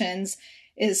protections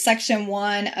is Section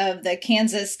 1 of the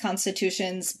Kansas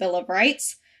Constitution's Bill of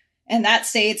Rights. And that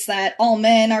states that all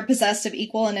men are possessed of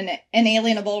equal and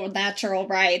inalienable natural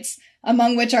rights,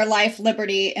 among which are life,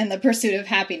 liberty, and the pursuit of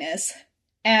happiness.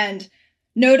 And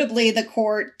notably, the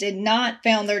court did not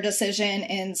found their decision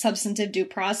in substantive due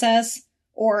process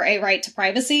or a right to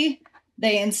privacy.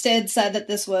 They instead said that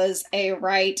this was a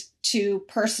right to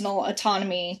personal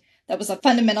autonomy that was a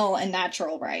fundamental and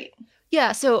natural right.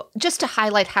 Yeah, so just to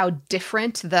highlight how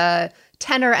different the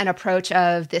tenor and approach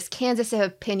of this Kansas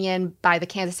opinion by the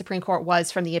Kansas Supreme Court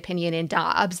was from the opinion in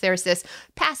Dobbs, there's this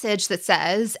passage that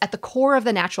says, at the core of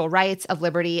the natural rights of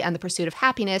liberty and the pursuit of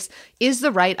happiness is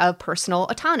the right of personal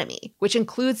autonomy, which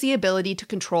includes the ability to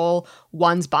control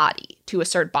one's body, to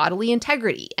assert bodily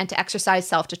integrity, and to exercise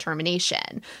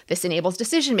self-determination. This enables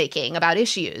decision-making about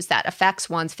issues that affects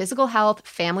one's physical health,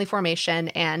 family formation,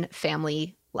 and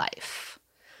family life.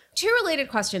 Two related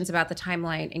questions about the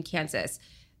timeline in Kansas.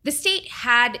 The state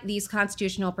had these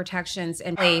constitutional protections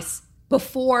in place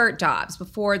before Dobbs,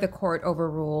 before the court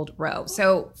overruled Roe.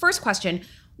 So first question,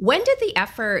 when did the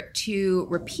effort to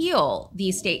repeal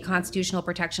these state constitutional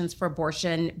protections for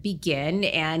abortion begin?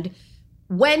 And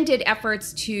when did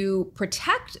efforts to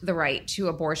protect the right to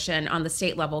abortion on the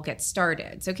state level get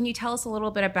started? So can you tell us a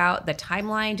little bit about the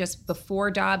timeline just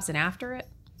before Dobbs and after it?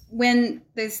 When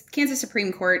the Kansas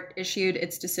Supreme Court issued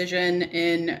its decision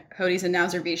in Hodes and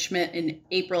Nauser v. Schmidt in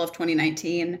April of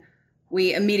 2019,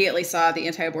 we immediately saw the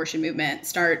anti-abortion movement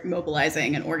start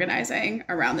mobilizing and organizing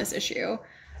around this issue.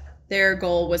 Their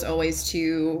goal was always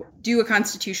to do a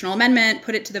constitutional amendment,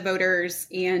 put it to the voters,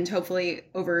 and hopefully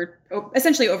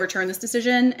essentially overturn this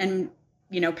decision and,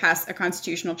 pass a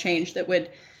constitutional change that would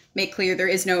make clear there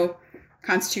is no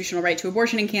constitutional right to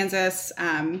abortion in Kansas.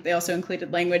 They also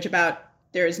included language about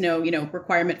there is no,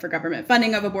 requirement for government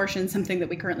funding of abortion, something that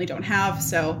we currently don't have.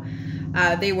 So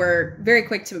they were very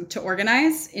quick to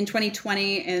organize. In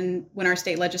 2020, and when our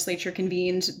state legislature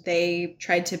convened, they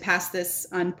tried to pass this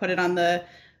put it on the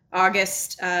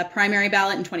August primary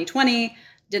ballot in 2020.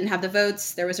 Didn't have the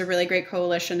votes. There was a really great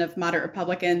coalition of moderate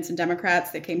Republicans and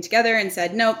Democrats that came together and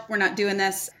said, nope, we're not doing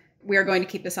this. We are going to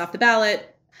keep this off the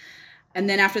ballot. And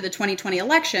then after the 2020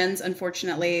 elections,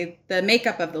 unfortunately, the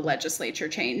makeup of the legislature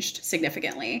changed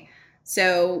significantly.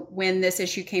 So when this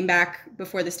issue came back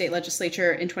before the state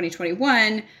legislature in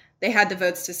 2021, they had the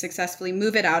votes to successfully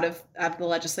move it out of the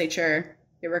legislature.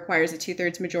 It requires a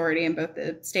 2/3 majority in both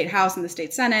the state House and the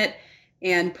state Senate,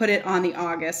 and put it on the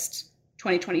August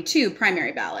 2022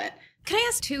 primary ballot. Can I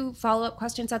ask two follow-up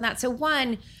questions on that? So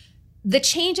one, the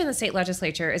change in the state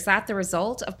legislature, is that the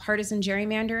result of partisan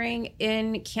gerrymandering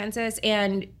in Kansas?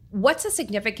 And what's the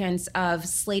significance of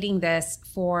slating this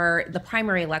for the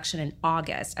primary election in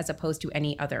August as opposed to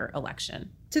any other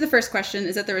election? To the first question,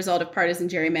 is it the result of partisan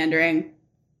gerrymandering?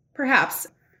 Perhaps.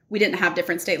 We didn't have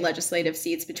different state legislative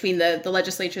seats between the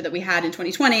legislature that we had in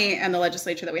 2020 and the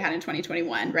legislature that we had in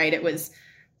 2021, right? It was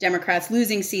Democrats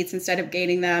losing seats instead of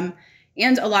gaining them,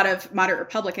 and a lot of moderate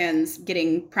Republicans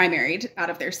getting primaried out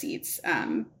of their seats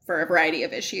for a variety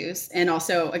of issues. And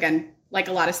also, again, like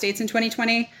a lot of states in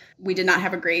 2020, we did not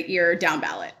have a great year down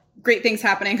ballot. Great things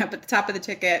happening up at the top of the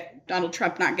ticket. Donald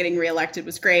Trump not getting reelected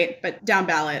was great, but down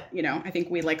ballot, I think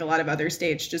we, like a lot of other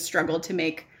states, just struggled to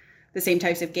make the same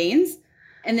types of gains.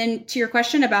 And then to your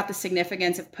question about the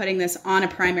significance of putting this on a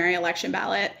primary election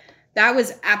ballot, that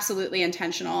was absolutely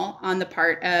intentional on the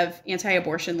part of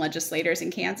anti-abortion legislators in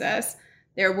Kansas.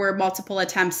 There were multiple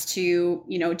attempts to,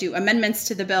 do amendments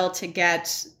to the bill to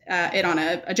get it on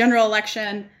a general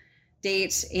election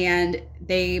date. And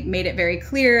they made it very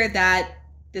clear that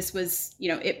this was,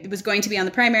 it was going to be on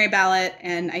the primary ballot.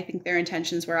 And I think their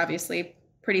intentions were obviously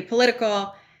pretty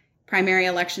political. Primary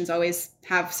elections always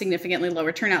have significantly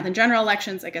lower turnout than general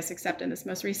elections, I guess, except in this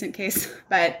most recent case.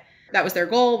 But that was their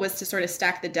goal, was to sort of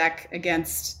stack the deck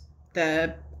against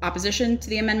the opposition to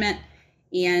the amendment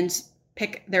and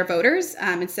pick their voters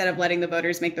instead of letting the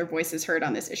voters make their voices heard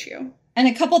on this issue. And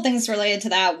a couple things related to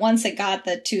that. Once it got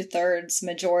the 2/3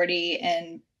 majority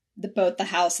in both the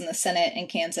House and the Senate in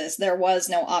Kansas, there was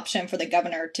no option for the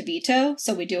governor to veto.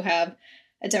 So we do have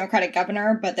a Democratic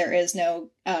governor, but there is no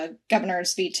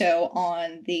governor's veto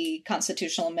on the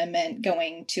constitutional amendment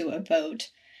going to a vote.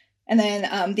 And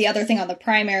then the other thing on the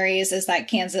primaries is that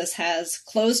Kansas has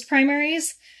closed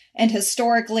primaries and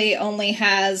historically only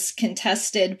has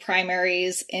contested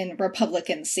primaries in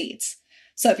Republican seats.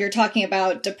 So if you're talking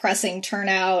about depressing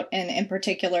turnout, and in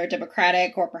particular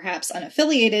Democratic or perhaps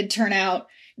unaffiliated turnout,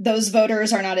 those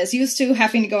voters are not as used to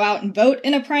having to go out and vote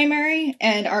in a primary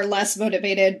and are less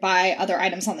motivated by other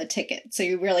items on the ticket. So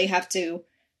you really have to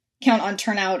count on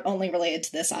turnout only related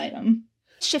to this item.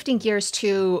 Shifting gears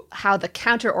to how the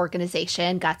counter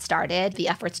organization got started, the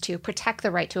efforts to protect the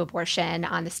right to abortion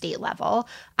on the state level.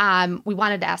 We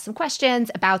wanted to ask some questions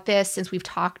about this since we've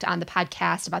talked on the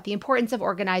podcast about the importance of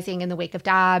organizing in the wake of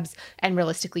Dobbs and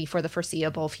realistically for the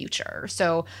foreseeable future.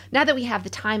 So now that we have the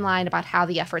timeline about how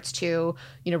the efforts to,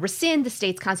 rescind the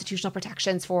state's constitutional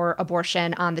protections for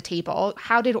abortion on the table,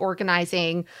 how did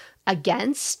organizing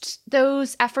against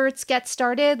those efforts get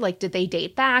started? Like, did they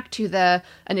date back to the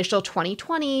initial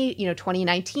 2020,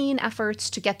 2019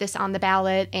 efforts to get this on the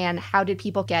ballot? And how did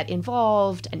people get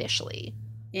involved initially?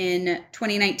 In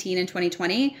 2019 and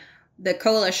 2020, the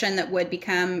coalition that would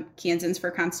become Kansans for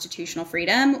Constitutional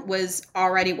Freedom was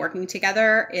already working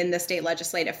together in the state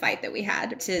legislative fight that we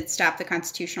had to stop the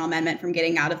constitutional amendment from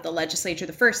getting out of the legislature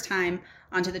the first time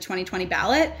onto the 2020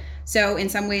 ballot. So in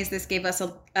some ways, this gave us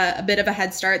a bit of a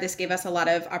head start. This gave us a lot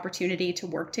of opportunity to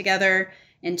work together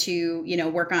and to,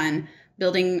 work on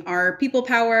building our people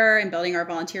power and building our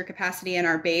volunteer capacity and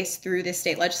our base through this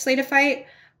state legislative fight.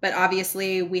 But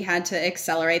obviously, we had to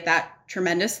accelerate that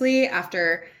tremendously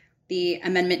after the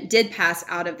amendment did pass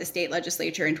out of the state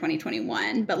legislature in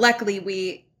 2021. But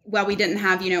luckily, while we didn't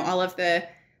have, all of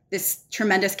this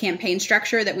tremendous campaign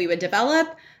structure that we would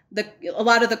develop, a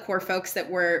lot of the core folks that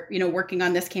were, working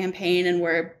on this campaign and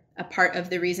were a part of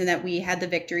the reason that we had the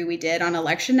victory we did on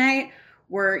election night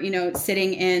were,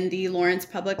 sitting in the Lawrence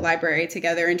Public Library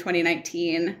together in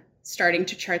 2019, starting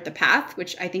to chart the path,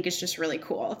 which I think is just really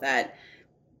cool that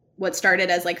what started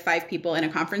as like 5 people in a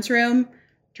conference room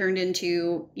turned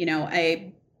into,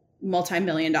 a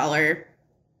multi-million-dollar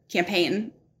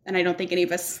campaign. And I don't think any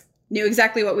of us knew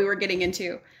exactly what we were getting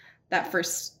into that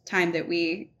first time that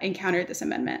we encountered this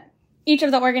amendment. Each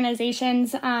of the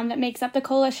organizations that makes up the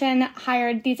coalition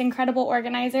hired these incredible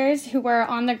organizers who were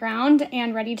on the ground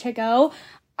and ready to go.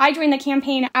 I joined the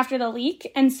campaign after the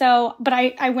leak, but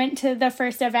I went to the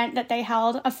first event that they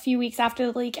held a few weeks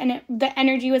after the leak, and the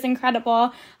energy was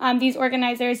incredible. These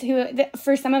organizers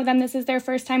for some of them, this is their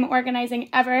first time organizing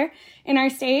ever in our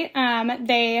state.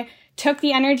 They took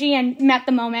the energy and met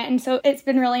the moment, and so it's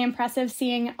been really impressive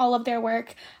seeing all of their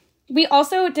work. We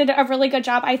also did a really good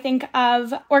job, I think,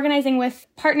 of organizing with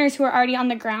partners who are already on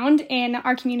the ground in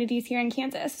our communities here in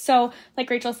Kansas. So like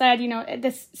Rachel said,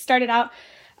 this started out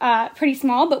pretty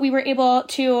small, but we were able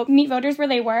to meet voters where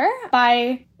they were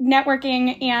by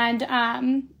networking and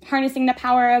harnessing the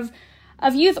power of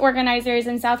youth organizers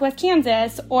in Southwest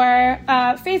Kansas or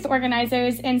faith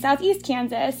organizers in Southeast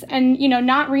Kansas, and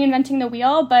not reinventing the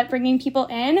wheel, but bringing people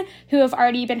in who have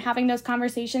already been having those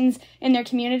conversations in their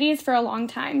communities for a long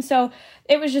time. So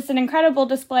it was just an incredible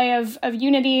display of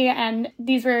unity, and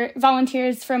these were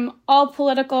volunteers from all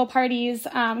political parties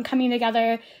coming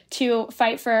together to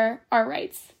fight for our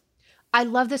rights. I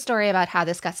love the story about how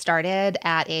this got started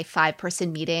at a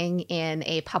 5-person meeting in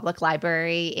a public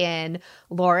library in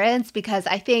Lawrence, because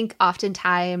I think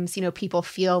oftentimes, people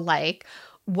feel like,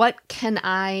 what can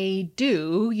I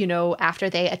do, after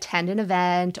they attend an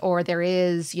event or there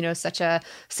is, such a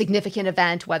significant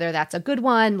event, whether that's a good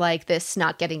one, like this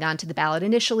not getting onto the ballot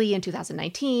initially in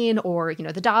 2019 or,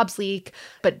 the Dobbs leak,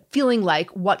 but feeling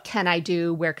like, what can I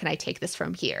do? Where can I take this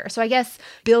from here? So I guess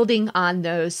building on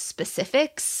those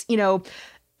specifics,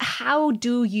 how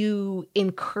do you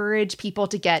encourage people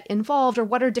to get involved, or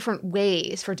what are different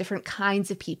ways for different kinds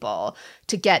of people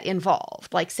to get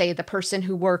involved? Like, say, the person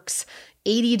who works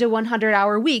 80 to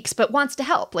 100-hour weeks but wants to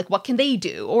help, like, what can they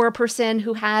do? Or a person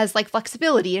who has like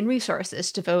flexibility and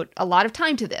resources to devote a lot of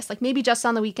time to this, like maybe just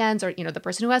on the weekends, or, the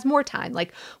person who has more time.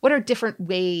 Like, what are different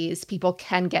ways people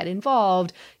can get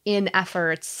involved in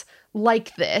efforts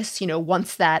like this,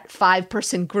 once that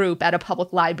 5-person group at a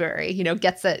public library,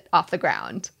 gets it off the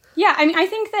ground? Yeah, I mean, I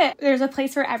think that there's a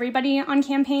place for everybody on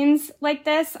campaigns like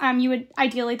this. You would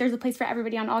ideally, there's a place for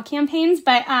everybody on all campaigns.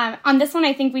 But on this one,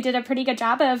 I think we did a pretty good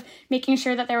job of making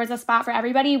sure that there was a spot for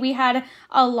everybody. We had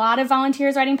a lot of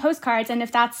volunteers writing postcards. And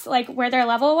if that's like where their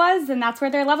level was, then that's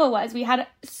where their level was. We had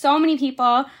so many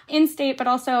people in state, but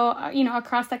also,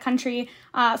 across the country,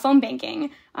 phone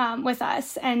banking with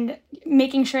us and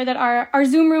making sure that our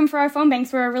Zoom room for our phone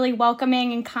banks were a really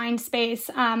welcoming and kind space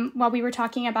while we were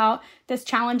talking about this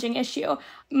challenging issue.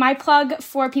 My plug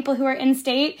for people who are in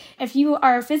state, if you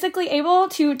are physically able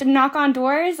to knock on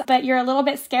doors, but you're a little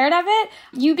bit scared of it,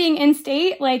 you being in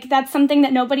state, like that's something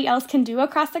that nobody else can do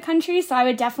across the country. So I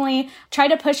would definitely try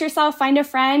to push yourself, find a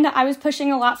friend. I was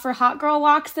pushing a lot for hot girl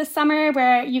walks this summer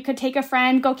where you could take a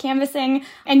friend, go canvassing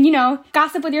and,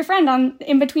 gossip with your friend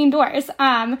in between doors.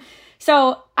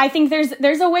 So I think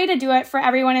there's a way to do it for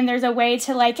everyone, and there's a way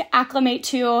to like acclimate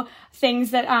to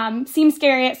things that seem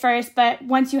scary at first, but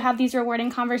once you have these rewarding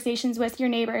conversations with your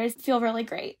neighbors, feel really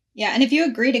great. Yeah, and if you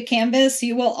agree to canvass,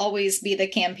 you will always be the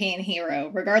campaign hero,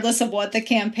 regardless of what the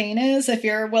campaign is. If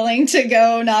you're willing to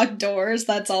go knock doors,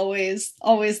 that's always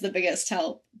the biggest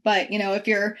help. But, if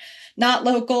you're not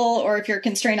local or if you're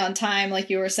constrained on time, like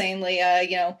you were saying,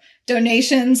 Leah,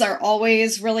 donations are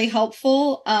always really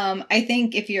helpful. I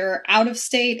think if you're out of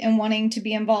state and wanting to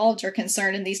be involved or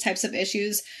concerned in these types of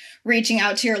issues, reaching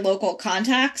out to your local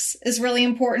contacts is really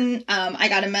important. I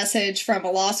got a message from a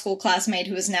law school classmate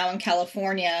who is now in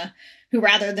California, who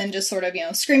rather than just sort of,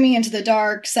 screaming into the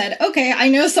dark, said, okay, I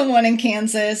know someone in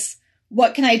Kansas.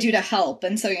 What can I do to help?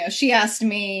 And so, she asked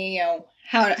me,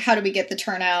 how do we get the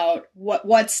turnout?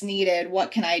 What's needed?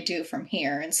 What can I do from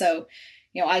here? And so,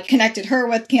 I connected her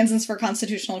with Kansans for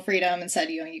Constitutional Freedom and said,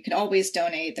 you can always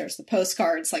donate. There's the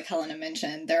postcards, like Helena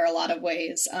mentioned. There are a lot of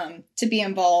ways to be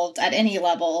involved at any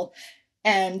level.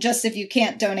 And just if you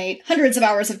can't donate hundreds of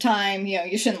hours of time,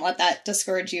 you shouldn't let that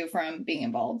discourage you from being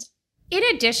involved. In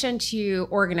addition to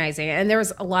organizing, and there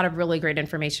was a lot of really great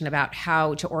information about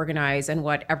how to organize and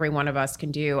what every one of us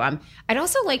can do, I'd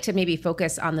also like to maybe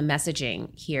focus on the messaging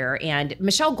here. And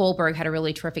Michelle Goldberg had a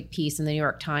really terrific piece in the New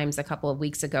York Times a couple of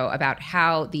weeks ago about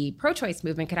how the pro-choice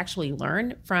movement could actually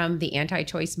learn from the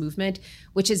anti-choice movement,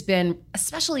 which has been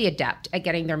especially adept at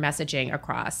getting their messaging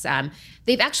across.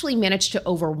 They've actually managed to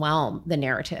overwhelm the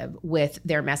narrative with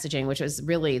their messaging, which was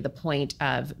really the point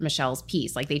of Michelle's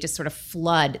piece. Like they just sort of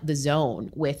flood the zone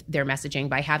with their messaging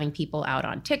by having people out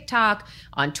on TikTok,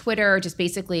 on Twitter, just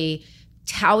basically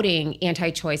touting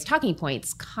anti-choice talking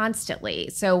points constantly.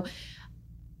 So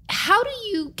how do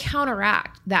you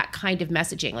counteract that kind of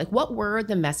messaging? Like what were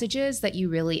the messages that you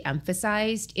really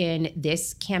emphasized in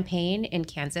this campaign in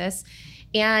Kansas?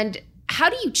 And how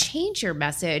do you change your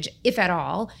message, if at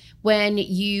all, when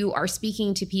you are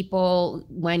speaking to people,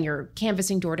 when you're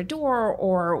canvassing door to door,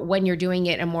 or when you're doing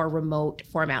it in a more remote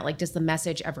format? Like, does the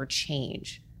message ever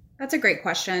change? That's a great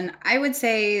question. I would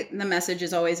say the message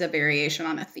is always a variation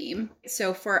on a theme.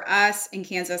 So for us in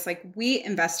Kansas, we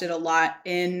invested a lot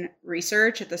in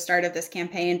research at the start of this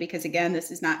campaign, because again,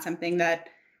 this is not something that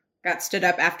got stood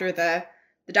up after the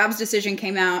Dobbs decision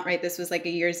came out, right? This was like a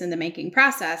years in the making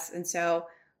process. And so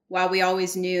while we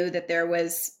always knew that there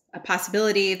was a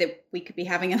possibility that we could be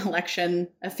having an election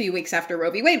a few weeks after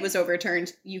Roe v. Wade was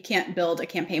overturned, you can't build a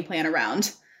campaign plan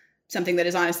around something that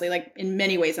is honestly, in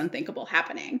many ways, unthinkable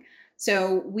happening.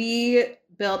 So we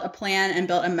built a plan and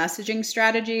built a messaging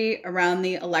strategy around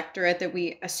the electorate that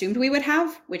we assumed we would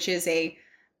have, which is a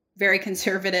very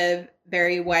conservative,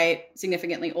 very white,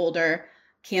 significantly older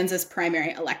Kansas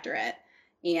primary electorate.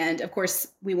 And of course,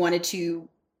 we wanted to,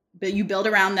 but you build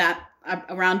around that,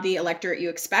 around the electorate you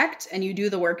expect, and you do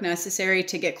the work necessary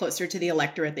to get closer to the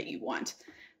electorate that you want.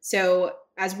 So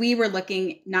as we were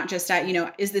looking not just at,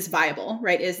 is this viable,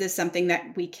 right? Is this something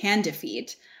that we can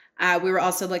defeat? We were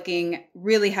also looking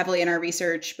really heavily in our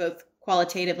research, both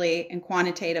qualitatively and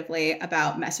quantitatively,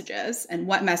 about messages and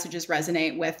what messages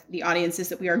resonate with the audiences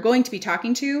that we are going to be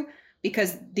talking to,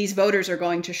 because these voters are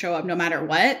going to show up no matter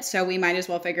what. So we might as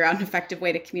well figure out an effective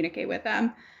way to communicate with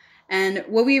them. And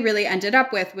what we really ended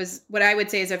up with was what I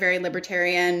would say is a very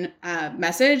libertarian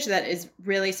message that is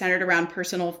really centered around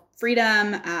personal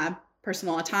freedom,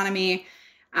 personal autonomy.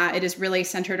 It is really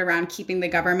centered around keeping the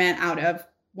government out of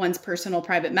one's personal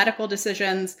private medical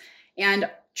decisions. And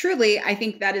truly, I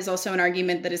think that is also an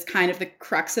argument that is kind of the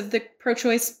crux of the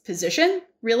pro-choice position,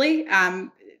 really.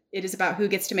 It is about who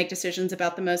gets to make decisions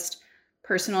about the most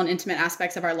personal and intimate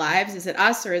aspects of our lives. Is it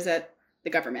us or is it the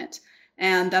government?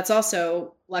 And that's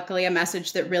also, luckily, a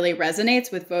message that really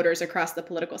resonates with voters across the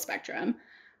political spectrum.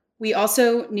 We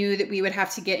also knew that we would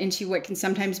have to get into what can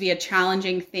sometimes be a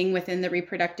challenging thing within the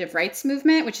reproductive rights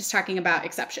movement, which is talking about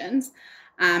exceptions.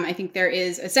 I think there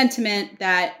is a sentiment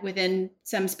that within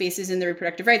some spaces in the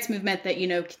reproductive rights movement that,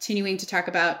 continuing to talk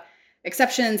about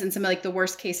exceptions and some of like the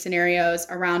worst case scenarios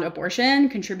around abortion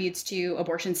contributes to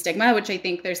abortion stigma, which I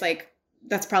think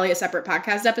that's probably a separate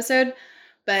podcast episode.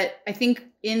 But I think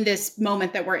in this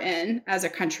moment that we're in as a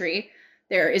country,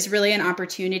 there is really an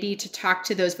opportunity to talk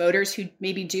to those voters who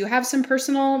maybe do have some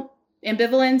personal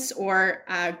ambivalence or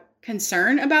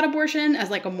concern about abortion as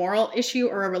like a moral issue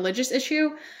or a religious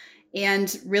issue,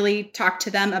 and really talk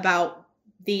to them about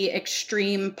the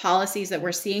extreme policies that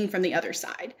we're seeing from the other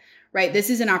side, right? This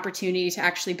is an opportunity to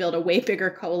actually build a way bigger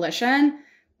coalition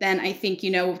than I think,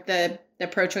 the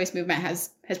pro-choice movement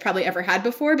has probably ever had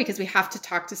before, because we have to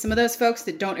talk to some of those folks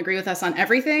that don't agree with us on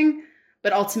everything,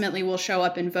 but ultimately will show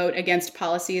up and vote against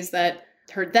policies that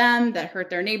hurt them, that hurt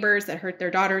their neighbors, that hurt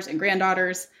their daughters and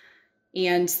granddaughters.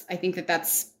 And I think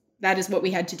that is what we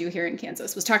had to do here in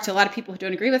Kansas, was talk to a lot of people who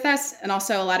don't agree with us, and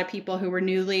also a lot of people who were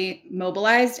newly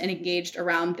mobilized and engaged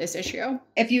around this issue.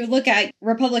 If you look at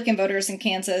Republican voters in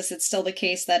Kansas, it's still the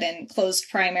case that in closed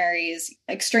primaries,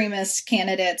 extremist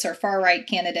candidates or far-right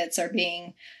candidates are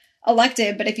being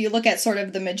elected. But if you look at sort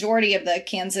of the majority of the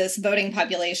Kansas voting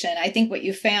population, I think what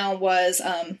you found was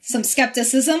some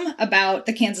skepticism about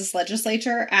the Kansas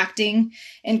legislature acting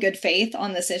in good faith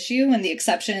on this issue and the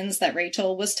exceptions that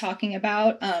Rachel was talking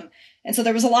about. And so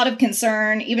there was a lot of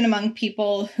concern, even among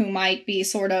people who might be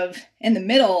sort of in the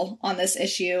middle on this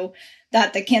issue,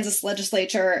 that the Kansas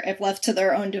legislature, if left to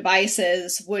their own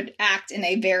devices, would act in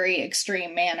a very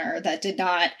extreme manner that did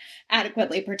not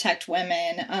adequately protect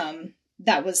women.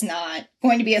 That was not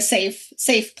going to be a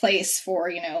safe place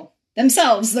for,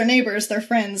 themselves, their neighbors, their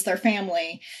friends, their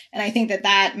family. And I think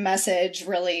that message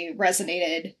really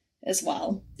resonated as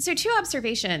well. So 2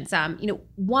 observations.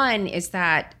 One is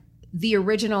that the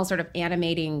original sort of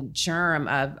animating germ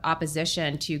of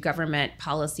opposition to government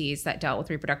policies that dealt with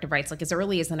reproductive rights, like as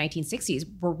early as the 1960s,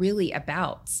 were really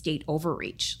about state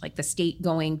overreach, like the state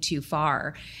going too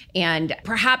far. And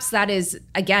perhaps that is,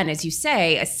 again, as you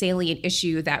say, a salient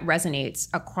issue that resonates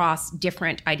across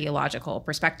different ideological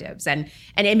perspectives. And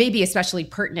it may be especially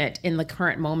pertinent in the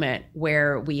current moment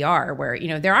where we are, where,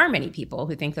 there are many people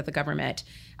who think that the government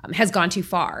has gone too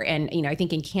far. And, I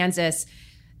think in Kansas,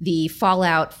 the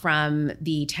fallout from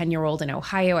the 10-year-old in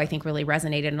Ohio, I think, really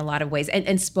resonated in a lot of ways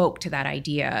and spoke to that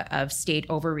idea of state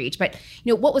overreach. But,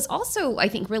 what was also, I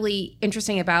think, really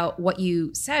interesting about what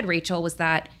you said, Rachel, was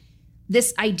that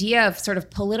this idea of sort of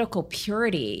political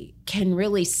purity can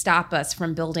really stop us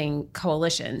from building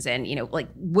coalitions. And,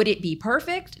 would it be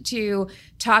perfect to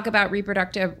talk about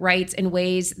reproductive rights in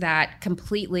ways that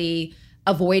completely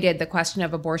avoided the question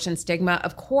of abortion stigma?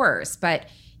 Of course. But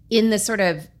in the sort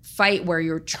of fight where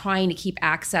you're trying to keep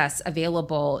access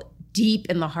available deep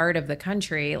in the heart of the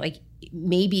country, like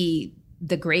maybe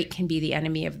the great can be the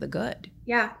enemy of the good.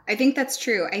 Yeah, I think that's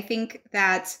true. I think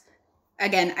that,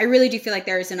 again, I really do feel like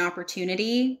there is an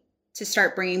opportunity to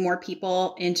start bringing more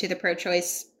people into the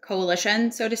pro-choice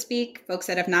coalition, so to speak, folks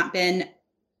that have not been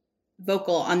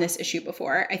vocal on this issue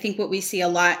before. I think what we see a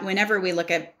lot whenever we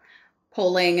look at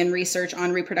polling and research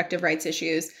on reproductive rights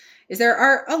issues is there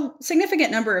are a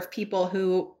significant number of people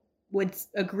who would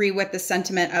agree with the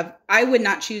sentiment of, I would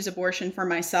not choose abortion for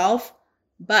myself,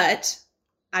 but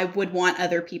I would want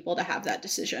other people to have that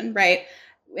decision, right?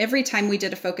 Every time we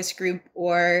did a focus group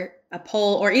or a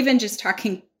poll, or even just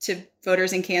talking to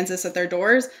voters in Kansas at their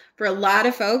doors, for a lot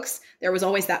of folks, there was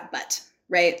always that but,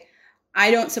 right?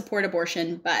 I don't support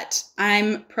abortion, but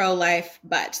I'm pro-life,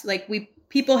 but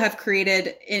people have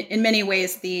created in many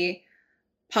ways the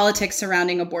politics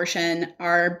surrounding abortion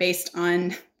are based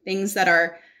on things that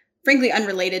are frankly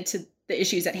unrelated to the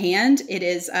issues at hand. It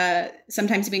is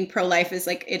sometimes being pro-life is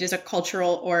it is a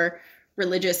cultural or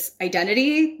religious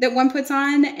identity that one puts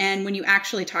on. And when you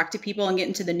actually talk to people and get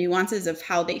into the nuances of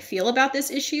how they feel about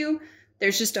this issue,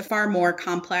 there's just a far more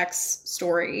complex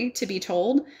story to be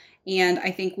told. And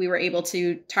I think we were able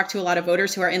to talk to a lot of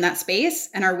voters who are in that space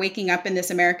and are waking up in this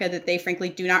America that they frankly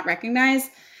do not recognize.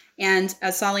 And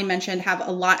as Solly mentioned, have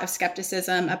a lot of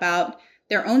skepticism about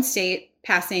their own state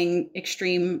passing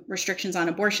extreme restrictions on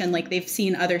abortion like they've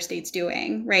seen other states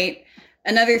doing, right?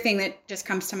 Another thing that just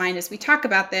comes to mind as we talk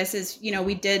about this is,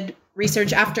 we did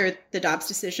research after the Dobbs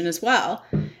decision as well.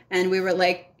 And we were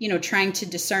trying to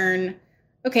discern,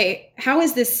 okay, how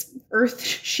is this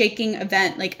earth-shaking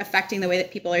event affecting the way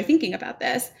that people are thinking about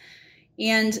this?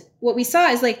 And what we saw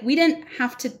is we didn't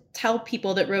have to tell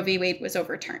people that Roe v. Wade was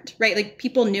overturned, right?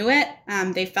 People knew it,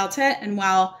 they felt it. And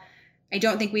while I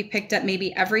don't think we picked up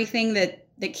maybe everything that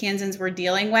Kansans were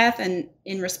dealing with and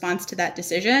in response to that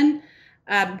decision,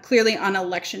 clearly on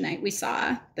election night, we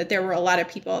saw that there were a lot of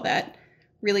people that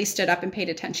really stood up and paid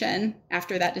attention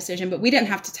after that decision. But we didn't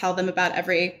have to tell them about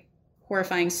every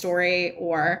horrifying story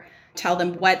or tell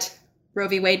them what Roe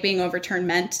v. Wade being overturned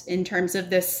meant in terms of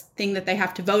this thing that they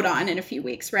have to vote on in a few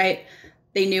weeks, right?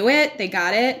 They knew it, they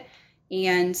got it.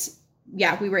 And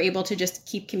yeah, we were able to just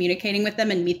keep communicating with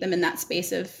them and meet them in that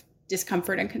space of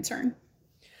discomfort and concern.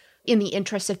 In the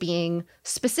interest of being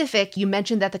specific, you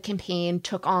mentioned that the campaign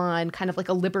took on kind of like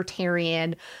a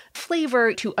libertarian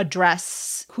flavor to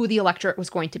address who the electorate was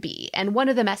going to be. And one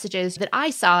of the messages that I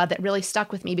saw that really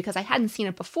stuck with me because I hadn't seen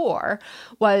it before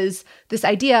was this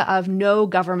idea of no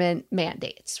government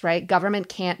mandates, right? Government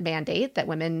can't mandate that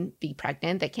women be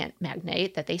pregnant. They can't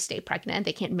mandate that they stay pregnant.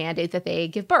 They can't mandate that they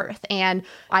give birth. And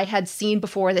I had seen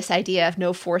before this idea of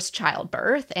no forced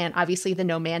childbirth. And obviously the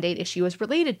no mandate issue is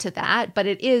related to that, but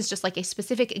it is just like a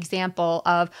specific example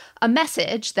of a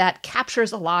message that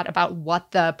captures a lot about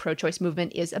what the pro-choice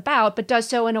movement is about, but does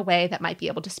so in a way that might be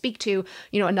able to speak to,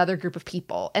 another group of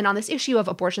people. And on this issue of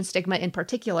abortion stigma in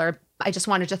particular, I just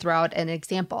wanted to throw out an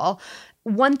example.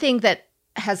 One thing that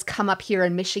has come up here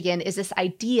in Michigan is this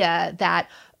idea that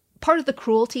part of the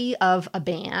cruelty of a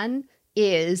ban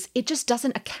is it just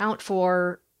doesn't account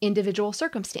for individual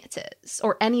circumstances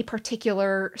or any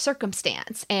particular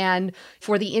circumstance. And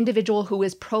for the individual who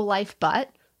is pro-life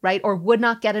but, right, or would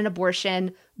not get an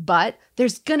abortion, but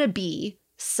there's going to be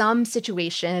some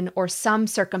situation or some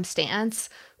circumstance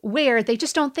where they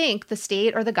just don't think the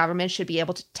state or the government should be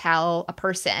able to tell a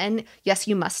person, yes,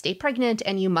 you must stay pregnant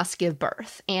and you must give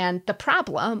birth. And the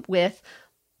problem with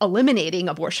eliminating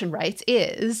abortion rights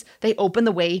is they open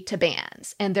the way to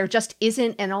bans. And there just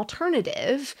isn't an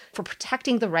alternative for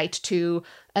protecting the right to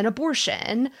an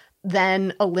abortion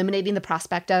than eliminating the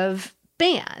prospect of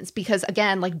bans. Because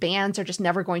again, like bans are just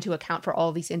never going to account for all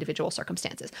of these individual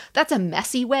circumstances. That's a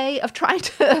messy way of trying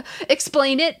to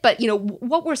explain it. But,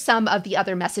 what were some of the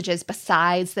other messages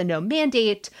besides the no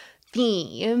mandate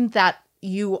theme that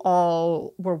you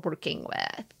all were working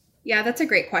with? Yeah, that's a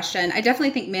great question. I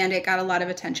definitely think mandate got a lot of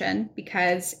attention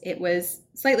because it was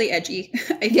slightly edgy,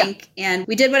 I think. Yeah. And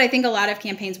we did what I think a lot of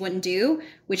campaigns wouldn't do,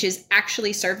 which is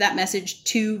actually serve that message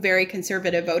to very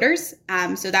conservative voters.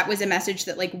 So that was a message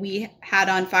that we had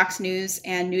on Fox News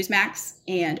and Newsmax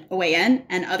and OAN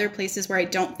and other places where I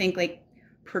don't think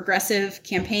progressive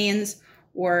campaigns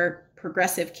or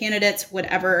progressive candidates would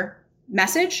ever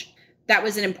message. That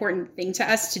was an important thing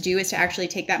to us to do, is to actually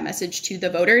take that message to the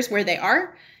voters where they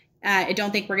are. I don't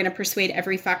think we're going to persuade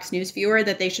every Fox News viewer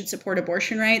that they should support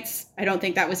abortion rights. I don't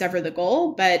think that was ever the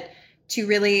goal, but to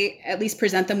really at least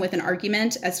present them with an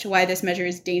argument as to why this measure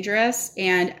is dangerous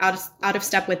and out of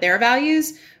step with their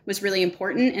values was really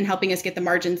important in helping us get the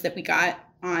margins that we got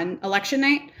on election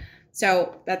night.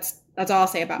 So that's all I'll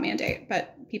say about mandate.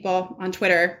 But people on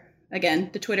Twitter,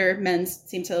 again, the Twitter men's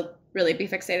seem to really be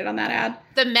fixated on that ad.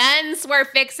 The men's were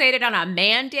fixated on a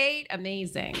mandate.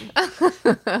 Amazing.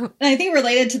 And I think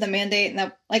related to the mandate, and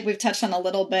that, we've touched on a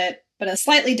little bit, but a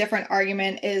slightly different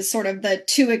argument is sort of the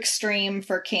too extreme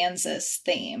for Kansas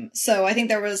theme. So I think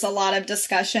there was a lot of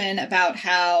discussion about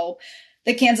how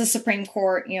the Kansas Supreme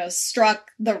Court, struck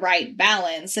the right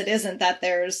balance. It isn't that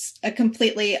there's a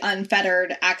completely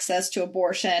unfettered access to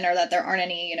abortion or that there aren't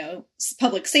any,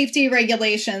 public safety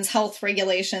regulations, health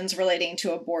regulations relating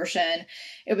to abortion.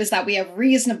 It was that we have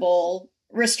reasonable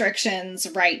restrictions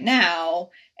right now.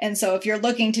 And so if you're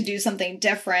looking to do something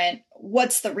different,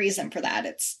 what's the reason for that?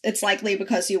 It's likely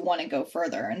because you want to go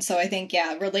further. And so I think,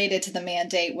 related to the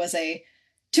mandate was a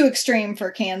too extreme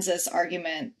for Kansas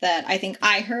argument that I think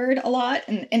I heard a lot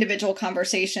in individual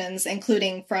conversations,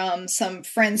 including from some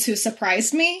friends who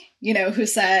surprised me, who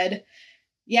said,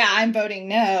 yeah, I'm voting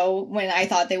no when I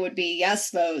thought they would be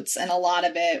yes votes. And a lot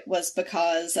of it was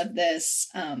because of this,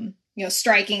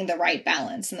 striking the right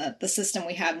balance, and that the system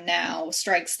we have now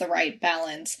strikes the right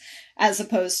balance, as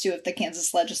opposed to if the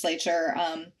Kansas legislature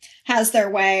has their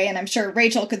way. And I'm sure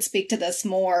Rachel could speak to this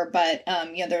more, but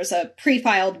there's a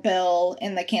pre-filed bill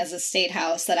in the Kansas State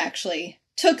House that actually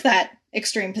took that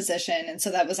extreme position. And so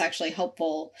that was actually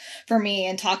helpful for me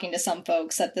in talking to some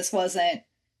folks, that this wasn't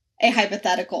a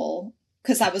hypothetical,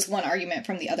 because that was one argument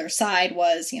from the other side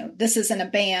was, this isn't a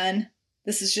ban.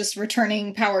 This is just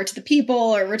returning power to the people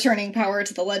or returning power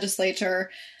to the legislature.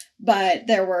 But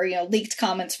there were, leaked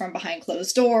comments from behind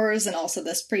closed doors, and also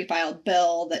this pre-filed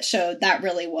bill that showed that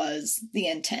really was the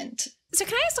intent. So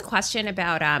can I ask a question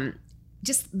about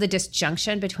just the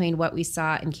disjunction between what we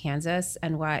saw in Kansas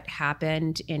and what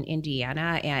happened in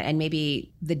Indiana, and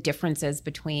maybe the differences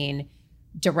between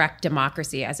direct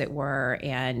democracy, as it were,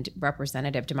 and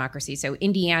representative democracy? So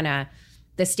Indiana,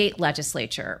 the state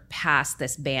legislature passed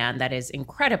this ban that is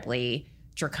incredibly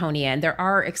draconian. There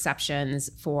are exceptions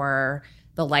for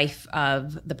the the life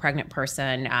of the pregnant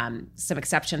person, some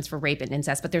exceptions for rape and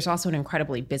incest, but there's also an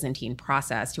incredibly Byzantine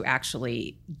process to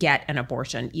actually get an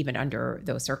abortion, even under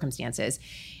those circumstances.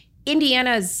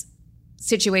 Indiana's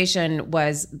situation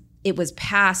was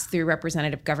passed through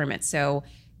representative government. So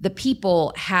the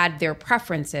people had their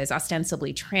preferences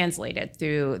ostensibly translated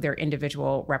through their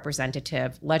individual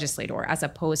representative legislator, as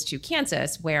opposed to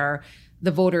Kansas, where the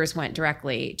voters went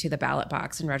directly to the ballot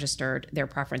box and registered their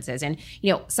preferences. And,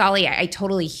 Sally, I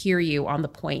totally hear you on the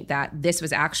point that this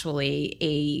was actually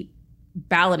a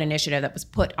ballot initiative that was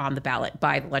put on the ballot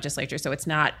by the legislature. So it's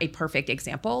not a perfect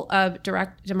example of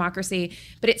direct democracy,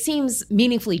 but it seems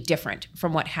meaningfully different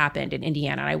from what happened in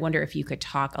Indiana. And I wonder if you could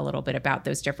talk a little bit about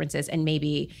those differences and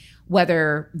maybe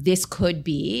whether this could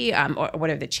be, or what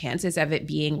are the chances of it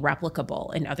being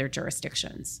replicable in other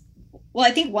jurisdictions? Well,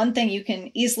 I think one thing you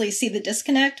can easily see the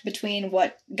disconnect between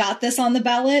what got this on the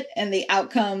ballot and the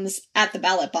outcomes at the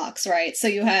ballot box, right? So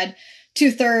you had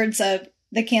 2/3 of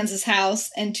the Kansas House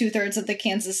and 2/3 of the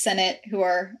Kansas Senate who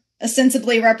are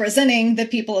ostensibly representing the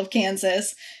people of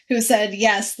Kansas who said,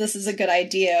 yes, this is a good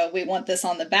idea. We want this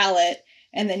on the ballot.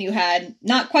 And then you had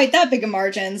not quite that big of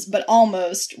margins, but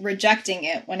almost rejecting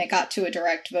it when it got to a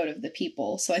direct vote of the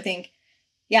people. So I think,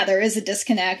 yeah, there is a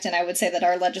disconnect. And I would say that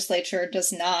our legislature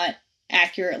does not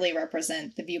accurately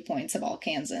represent the viewpoints of all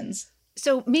Kansans.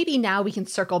 So maybe now we can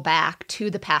circle back to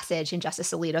the passage in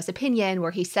Justice Alito's opinion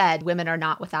where he said women are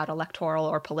not without electoral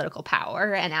or political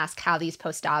power, and ask how these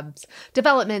post-Dobbs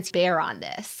developments bear on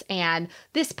this. And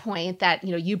this point that,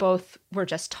 you both were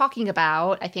just talking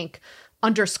about, I think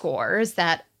underscores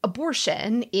that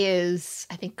abortion is,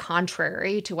 I think,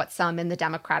 contrary to what some in the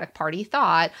Democratic Party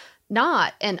thought,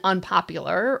 not an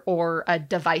unpopular or a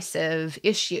divisive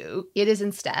issue. It is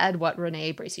instead what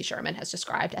Renee Bracey Sherman has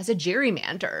described as a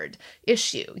gerrymandered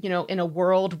issue. In a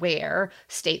world where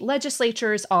state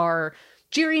legislatures are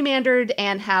gerrymandered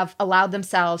and have allowed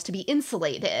themselves to be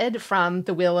insulated from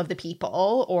the will of the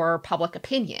people or public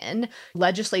opinion,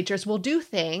 legislatures will do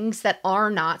things that are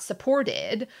not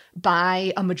supported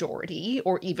by a majority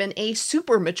or even a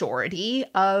supermajority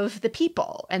of the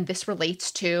people. And this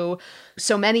relates to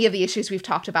so many of the issues we've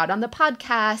talked about on the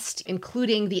podcast,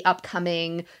 including the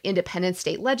upcoming independent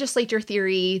state legislature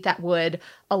theory that would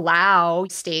allow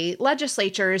state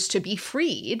legislatures to be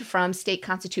freed from state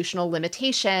constitutional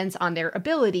limitations on their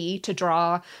ability to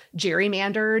draw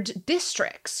gerrymandered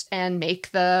districts and make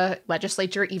the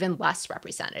legislature even less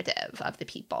representative of the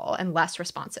people and less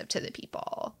responsive to the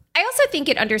people. I also think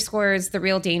it underscores the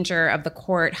real danger of the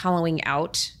court hollowing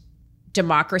out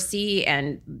democracy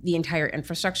and the entire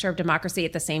infrastructure of democracy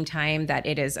at the same time that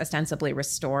it is ostensibly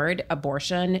restored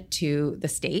abortion to the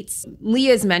states.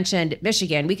 Leah's mentioned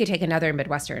Michigan. We could take another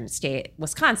Midwestern state,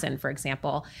 Wisconsin, for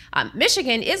example.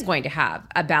 Michigan is going to have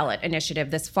a ballot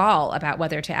initiative this fall about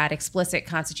whether to add explicit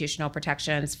constitutional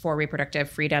protections for reproductive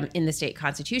freedom in the state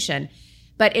constitution.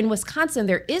 But in Wisconsin,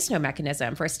 there is no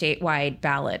mechanism for a statewide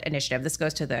ballot initiative. This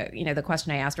goes to the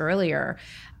question I asked earlier.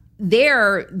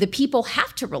 There, the people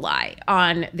have to rely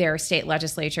on their state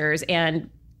legislatures. And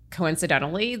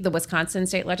coincidentally, the Wisconsin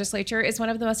state legislature is one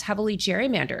of the most heavily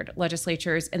gerrymandered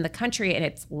legislatures in the country. And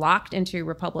it's locked into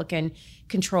Republican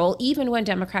control, even when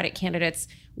Democratic candidates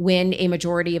win a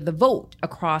majority of the vote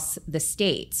across the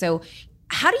state. So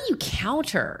how do you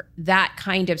counter that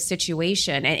kind of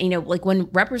situation? And, when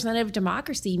representative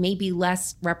democracy may be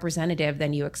less representative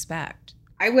than you expect?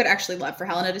 I would actually love for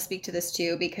Helena to speak to this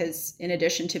too, because in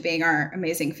addition to being our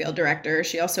amazing field director,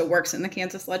 she also works in the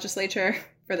Kansas legislature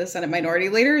for the Senate Minority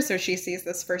Leader. So she sees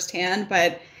this firsthand.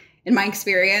 But in my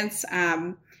experience,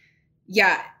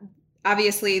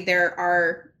 obviously there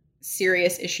are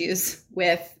serious issues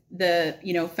with the,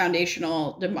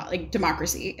 foundational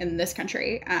democracy in this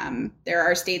country. There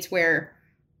are states where,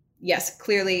 yes,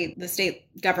 clearly the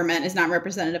state government is not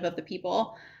representative of the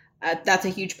people. That's a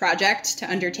huge project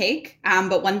to undertake.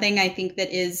 But one thing I think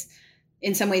that is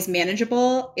in some ways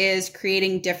manageable is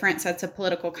creating different sets of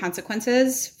political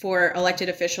consequences for elected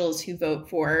officials who vote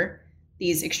for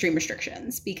these extreme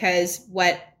restrictions. Because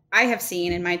what I have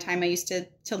seen in my time, I used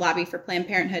to lobby for Planned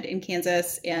Parenthood in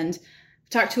Kansas and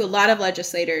talk to a lot of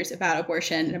legislators about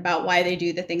abortion and about why they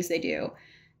do the things they do.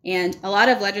 And a lot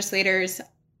of legislators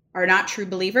are not true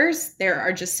believers. There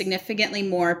are just significantly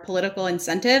more political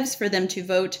incentives for them to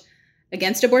vote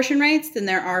against abortion rights than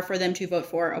there are for them to vote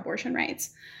for abortion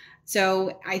rights.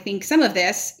 So I think some of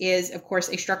this is, of course,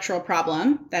 a structural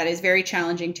problem that is very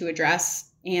challenging to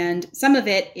address. And some of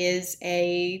it is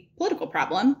a political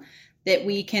problem that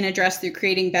we can address through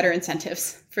creating better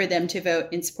incentives for them to vote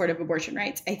in support of abortion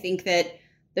rights. I think that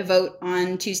The vote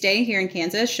on Tuesday here in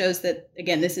Kansas shows that,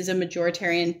 again, this is a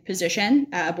majoritarian position.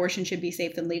 Abortion should be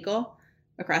safe and legal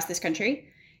across this country.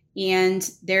 And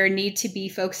there need to be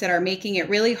folks that are making it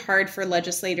really hard for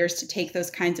legislators to take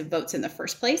those kinds of votes in the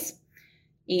first place.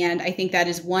 And I think that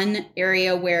is one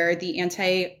area where the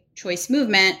anti-choice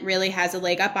movement really has a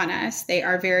leg up on us. They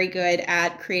are very good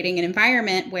at creating an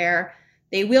environment where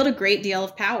they wield a great deal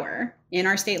of power in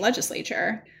our state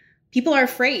legislature. People are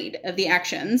afraid of the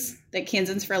actions that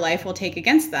Kansans for Life will take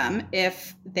against them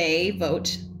if they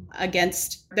vote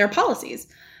against their policies.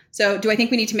 So do I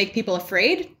think we need to make people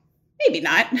afraid? Maybe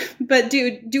not. But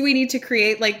do we need to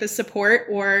create like the support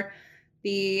or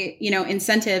the,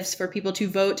 incentives for people to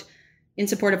vote in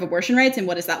support of abortion rights? And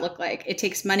what does that look like? It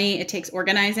takes money, it takes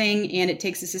organizing, and it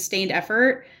takes a sustained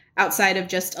effort outside of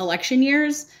just election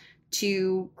years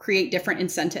to create different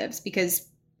incentives, because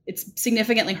it's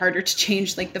significantly harder to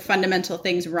change like the fundamental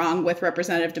things wrong with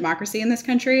representative democracy in this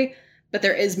country. But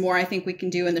there is more I think we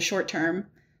can do in the short term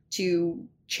to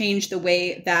change the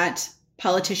way that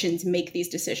politicians make these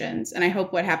decisions. And I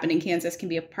hope what happened in Kansas can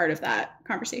be a part of that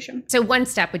conversation. So one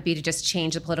step would be to just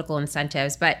change the political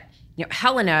incentives. But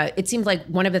Helena, it seemed like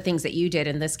one of the things that you did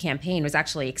in this campaign was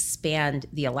actually expand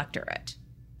the electorate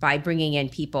by bringing in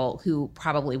people who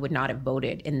probably would not have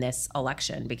voted in this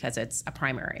election because it's a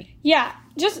primary. Yeah,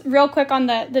 just real quick on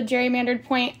the gerrymandered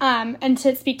point, and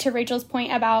to speak to Rachel's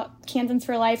point about Kansans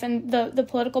for Life and the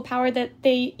political power that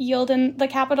they yield in the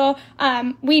Capitol.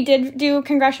 We did do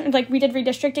we did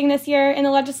redistricting this year in the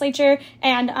legislature,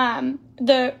 and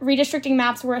the redistricting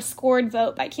maps were a scored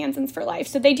vote by Kansans for Life.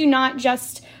 So they do not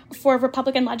just for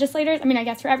Republican legislators, I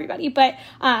guess for everybody, but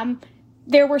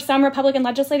there were some Republican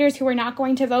legislators who were not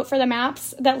going to vote for the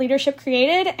maps that leadership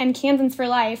created, and Kansans for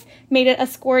Life made it a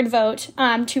scored vote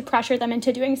to pressure them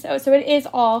into doing so. So it is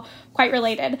all quite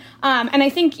related. And I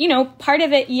think, part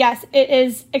of it, yes, it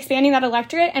is expanding that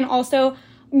electorate and also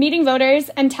meeting voters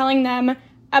and telling them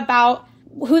about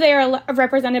who they are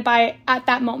represented by at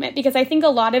that moment. Because I think a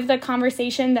lot of the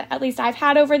conversation that at least I've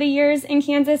had over the years in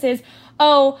Kansas is,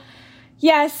 oh,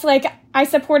 yes, I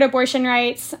support abortion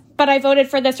rights, but I voted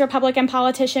for this Republican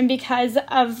politician because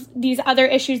of these other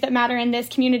issues that matter in this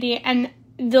community. And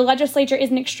the legislature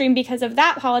isn't extreme because of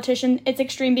that politician. It's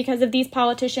extreme because of these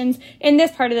politicians in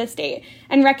this part of the state.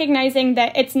 And recognizing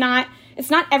that it's not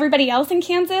everybody else in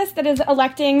Kansas that is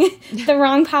electing the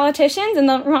wrong politicians and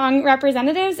the wrong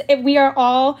representatives. We are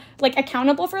all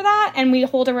accountable for that, and we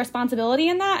hold a responsibility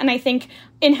in that. And I think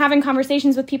in having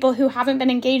conversations with people who haven't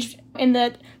been engaged in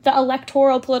the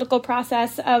electoral political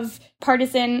process of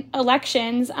partisan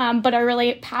elections, but are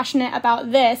really passionate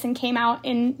about this and came out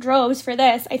in droves for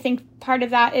this, I think part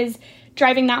of that is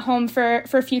driving that home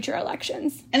for future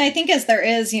elections. And I think as there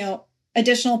is,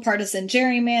 additional partisan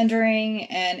gerrymandering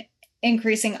and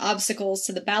increasing obstacles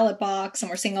to the ballot box, and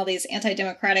we're seeing all these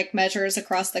anti-democratic measures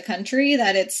across the country,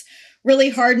 that it's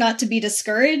really hard not to be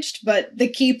discouraged. But the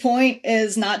key point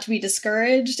is not to be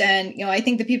discouraged. And, I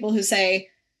think the people who say,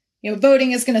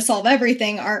 voting is going to solve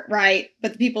everything aren't right.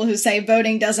 But the people who say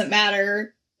voting doesn't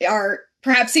matter are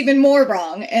perhaps even more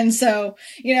wrong. And so,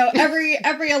 every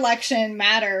election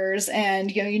matters,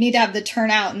 and, you need to have the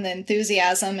turnout and the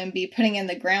enthusiasm and be putting in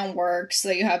the groundwork so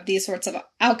that you have these sorts of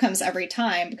outcomes every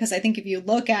time. Because I think if you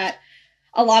look at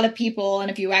a lot of people and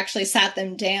if you actually sat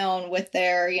them down with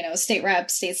their, state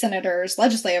reps, state senators,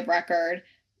 legislative record,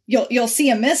 you'll see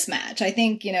a mismatch. I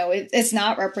think, it's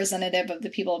not representative of the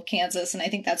people of Kansas. And I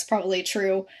think that's probably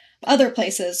true other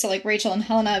places. So like Rachel and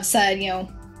Helena have said,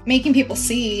 making people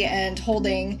see and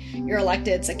holding your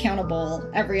electeds accountable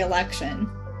every election.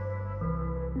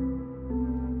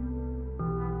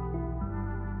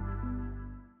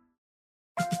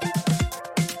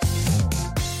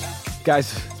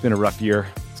 Guys, it's been a rough year.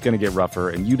 It's going to get rougher,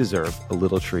 and you deserve a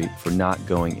little treat for not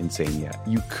going insane yet.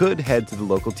 You could head to the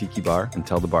local tiki bar and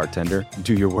tell the bartender,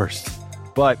 do your worst.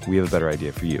 But we have a better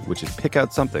idea for you, which is pick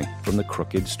out something from the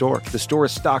Crooked store. The store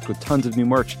is stocked with tons of new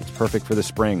merch. It's perfect for the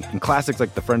spring. And classics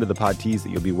like the Friend of the Pod tees that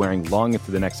you'll be wearing long into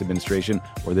the next administration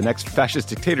or the next fascist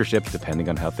dictatorship, depending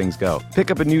on how things go. Pick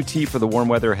up a new tee for the warm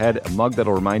weather ahead, a mug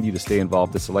that'll remind you to stay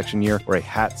involved this election year, or a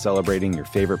hat celebrating your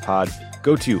favorite pod.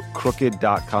 Go to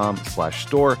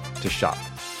crooked.com/store to shop.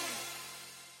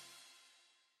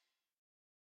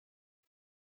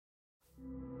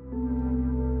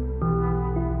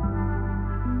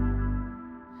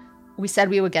 We said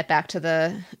we would get back to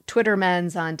the Twitter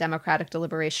men's on democratic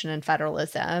deliberation and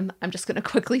federalism. I'm just going to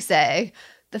quickly say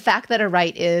The fact that a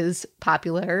right is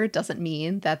popular doesn't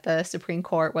mean that the Supreme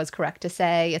Court was correct to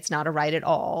say it's not a right at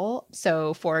all.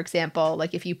 So, for example,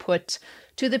 like if you put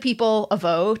to the people a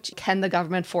vote, can the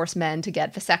government force men to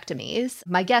get vasectomies?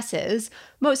 My guess is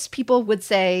most people would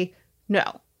say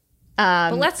no.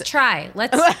 But let's try.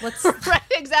 Let's right,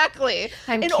 exactly.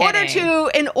 I'm in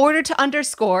kidding. order to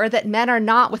underscore that men are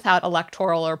not without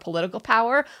electoral or political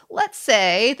power, let's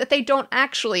say that they don't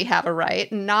actually have a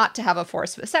right not to have a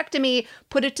forced vasectomy,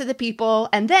 put it to the people,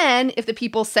 and then if the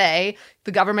people say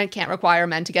the government can't require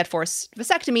men to get forced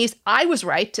vasectomies, I was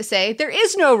right to say there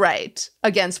is no right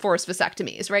against forced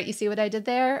vasectomies, right? You see what I did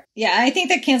there? Yeah, I think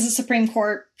the Kansas Supreme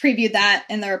Court previewed that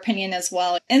in their opinion as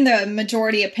well. In the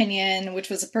majority opinion, which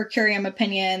was a per curiam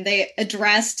opinion, they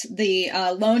addressed the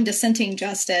lone dissenting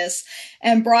justice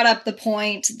and brought up the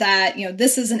point that,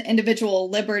 this is an individual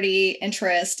liberty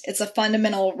interest. It's a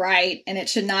fundamental right, and it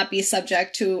should not be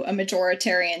subject to a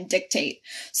majoritarian dictate.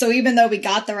 So even though we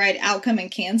got the right outcome in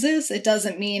Kansas, it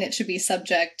doesn't mean it should be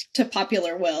subject to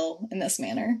popular will in this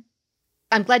manner.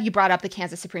 I'm glad you brought up the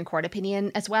Kansas Supreme Court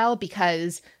opinion as well,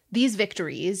 because these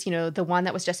victories, the one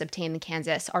that was just obtained in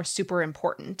Kansas, are super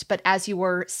important. But as you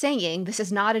were saying, this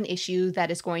is not an issue that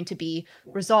is going to be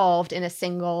resolved in a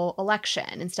single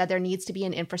election. Instead, there needs to be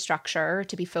an infrastructure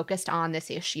to be focused on this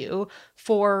issue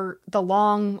for the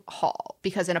long haul.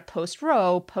 Because in a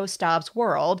post-Roe, post-Dobbs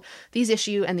world, these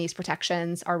issues and these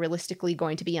protections are realistically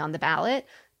going to be on the ballot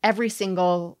every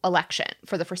single election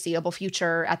for the foreseeable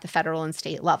future at the federal and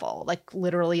state level, like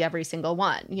literally every single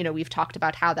one. We've talked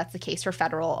about how that's the case for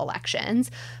federal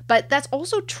elections, but that's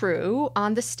also true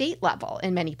on the state level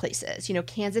in many places.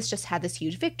 Kansas just had this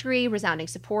huge victory, resounding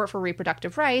support for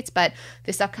reproductive rights, but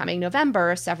this upcoming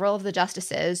November, several of the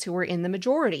justices who were in the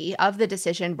majority of the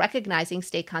decision recognizing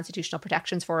state constitutional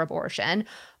protections for abortion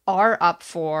are up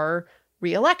for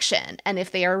re-election. And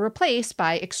if they are replaced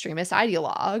by extremist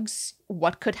ideologues,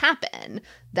 what could happen?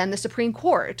 Then the Supreme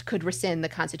Court could rescind the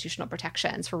constitutional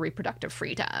protections for reproductive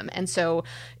freedom. And so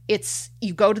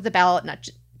you go to the ballot not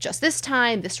just this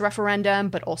time, this referendum,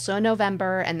 but also in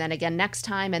November, and then again next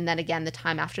time, and then again the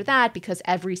time after that, because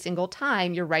every single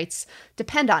time your rights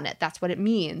depend on it. That's what it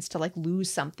means to lose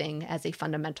something as a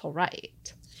fundamental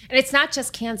right. And it's not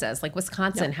just Kansas.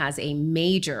 Wisconsin has a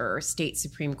major state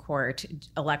Supreme Court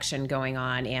election going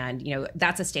on. And,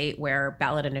 that's a state where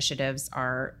ballot initiatives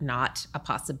are not a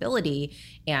possibility.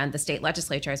 And the state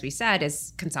legislature, as we said,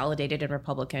 is consolidated in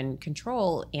Republican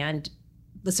control. And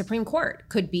the Supreme Court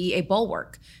could be a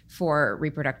bulwark for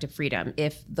reproductive freedom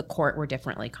if the court were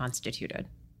differently constituted.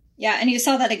 Yeah, and you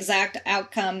saw that exact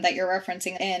outcome that you're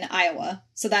referencing in Iowa.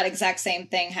 So that exact same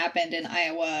thing happened in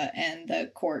Iowa, and the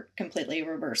court completely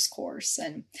reversed course.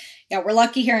 And yeah, we're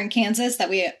lucky here in Kansas that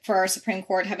we, for our Supreme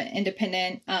Court, have an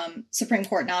independent Supreme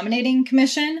Court nominating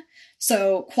commission.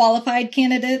 So qualified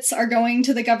candidates are going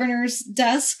to the governor's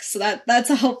desk. So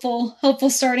that's a helpful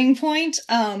starting point.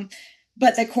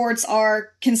 But the courts are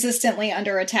consistently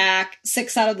under attack.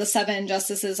 6 out of the 7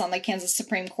 justices on the Kansas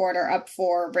Supreme Court are up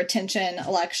for retention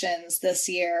elections this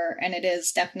year. And it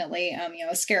is definitely,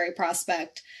 a scary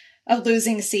prospect of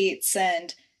losing seats.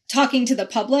 And talking to the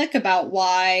public about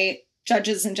why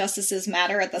judges and justices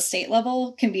matter at the state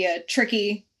level can be a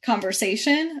tricky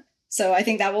conversation. So I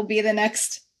think that will be the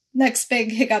next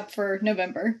big hiccup for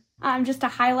November. Just to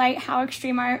highlight how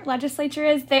extreme our legislature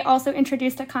is, they also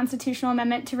introduced a constitutional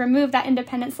amendment to remove that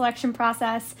independent selection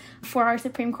process for our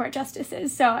Supreme Court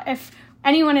justices. So if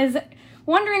anyone is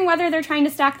wondering whether they're trying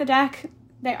to stack the deck,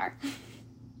 they are.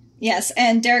 Yes,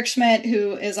 and Derek Schmidt,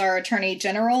 who is our Attorney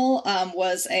General,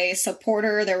 was a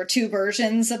supporter. There were 2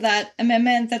 versions of that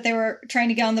amendment that they were trying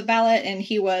to get on the ballot, and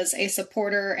he was a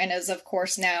supporter and is, of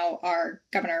course, now our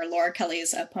Governor Laura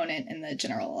Kelly's opponent in the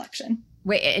general election.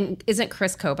 Wait, and isn't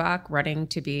Chris Kobach running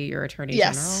to be your Attorney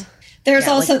General? There's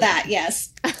also that,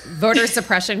 yes. Voter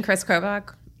suppression, Chris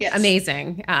Kobach? Yes.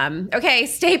 Amazing. Okay,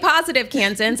 stay positive,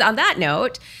 Kansans. On that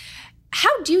note,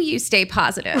 how do you stay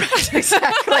positive?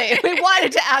 Exactly. We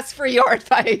wanted to ask for your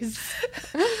advice.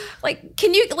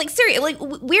 Can you, seriously,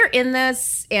 we're in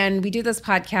this and we do this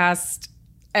podcast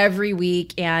every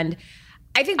week, and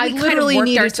I think we literally kind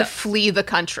of needed to flee the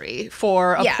country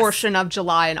for a portion of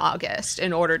July and August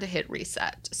in order to hit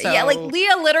reset. So. Yeah,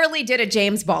 Leah literally did a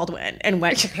James Baldwin and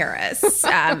went to Paris.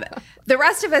 The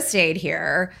rest of us stayed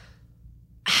here.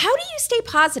 How do you stay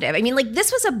positive? I mean,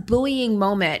 this was a buoying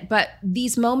moment, but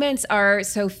these moments are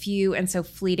so few and so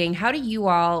fleeting. How do you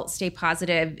all stay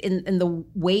positive in the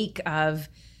wake of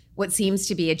what seems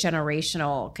to be a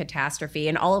generational catastrophe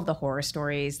and all of the horror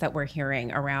stories that we're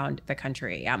hearing around the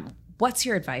country? What's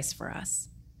your advice for us?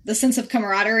 the sense of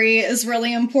camaraderie is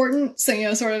really important.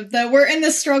 So, sort of we're in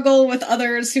this struggle with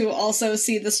others who also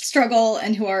see the struggle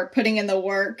and who are putting in the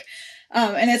work.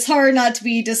 And it's hard not to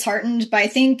be disheartened, but I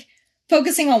think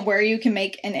focusing on where you can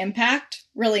make an impact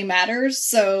really matters.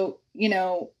 So,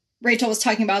 Rachel was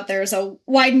talking about there's a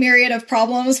wide myriad of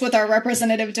problems with our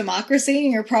representative democracy,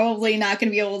 and you're probably not going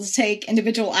to be able to take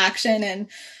individual action and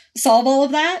solve all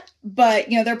of that. But,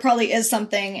 there probably is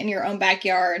something in your own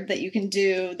backyard that you can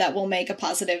do that will make a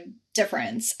positive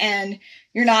difference. And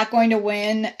you're not going to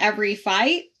win every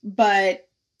fight, but,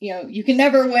 you can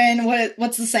never win.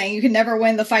 What's the saying? You can never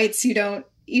win the fights you don't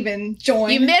even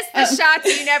join. You miss the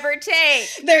shots you never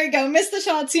take. There you go. Miss the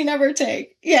shots you never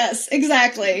take. Yes,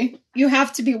 exactly. You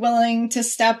have to be willing to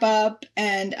step up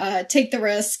and take the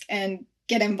risk and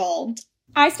get involved.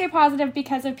 I stay positive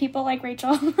because of people like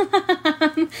Rachel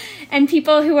and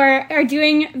people who are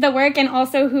doing the work and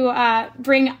also who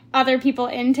bring other people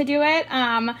in to do it.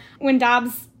 When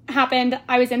Dobbs happened,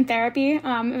 I was in therapy.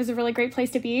 It was a really great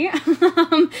place to be.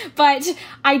 But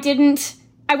I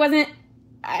wasn't,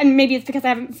 and maybe it's because I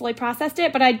haven't fully processed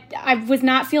it, but I was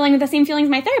not feeling the same feelings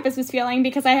my therapist was feeling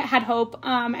because I had hope,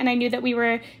 and I knew that we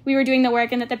were doing the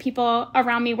work and that the people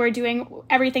around me were doing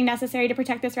everything necessary to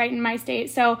protect this right in my state.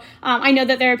 So I know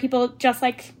that there are people just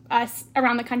like us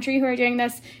around the country who are doing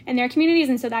this in their communities,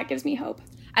 and so that gives me hope.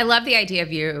 I love the idea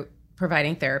of you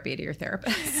providing therapy to your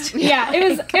therapist. Yeah, it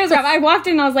was rough. I walked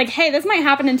in and I was like, hey, this might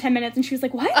happen in 10 minutes. And she was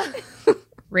like, what?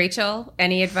 Rachel,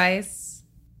 any advice?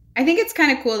 I think it's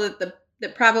kind of cool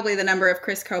that probably the number of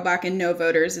Chris Kobach and no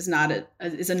voters is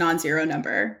a non-zero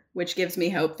number, which gives me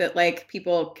hope that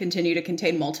people continue to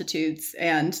contain multitudes,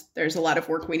 and there's a lot of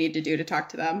work we need to do to talk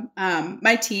to them.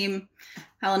 My team,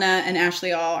 Helena and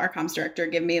Ashley, our comms director,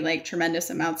 give me tremendous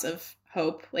amounts of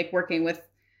hope, working with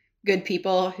good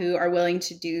people who are willing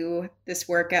to do this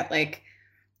work at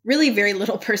really very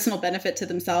little personal benefit to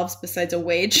themselves besides a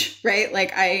wage, right?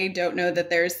 I don't know that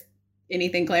there's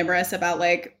anything glamorous about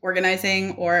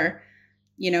organizing or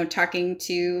talking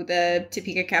to the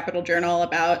Topeka Capital Journal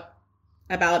about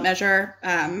a ballot measure,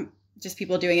 just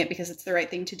people doing it because it's the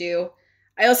right thing to do.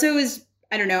 I always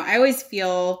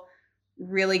feel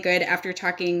really good after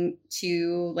talking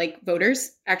to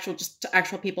voters,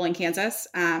 actual people in Kansas.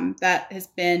 That has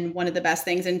been one of the best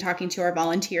things, in talking to our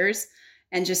volunteers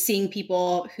and just seeing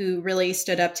people who really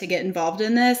stood up to get involved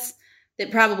in this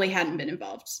that probably hadn't been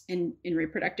involved in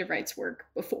reproductive rights work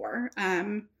before.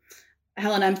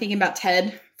 Helen, I'm thinking about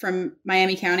Ted from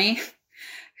Miami County,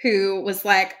 who was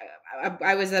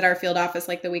I was at our field office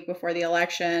the week before the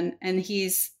election, and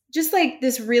he's just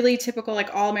this really typical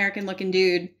all-American looking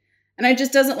dude. And it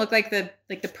just doesn't look like the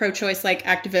pro-choice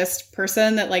activist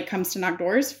person that comes to knock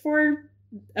doors for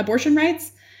abortion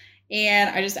rights. And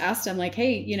I just asked him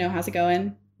hey, how's it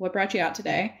going? What brought you out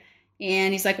today?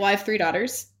 And he's like, well, I have 3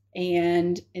 daughters.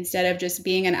 And instead of just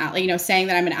being an ally, saying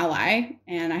that I'm an ally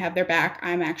and I have their back,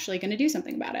 I'm actually going to do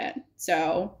something about it.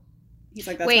 So he's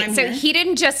like, that's why I'm here. He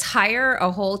didn't just hire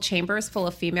a whole chambers full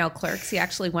of female clerks. He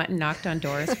actually went and knocked on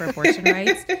doors for abortion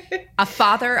rights. A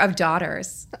father of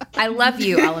daughters. I love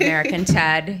you, All-American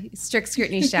Ted. Strict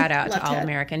scrutiny shout out to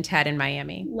All-American Ted in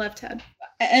Miami. Love Ted.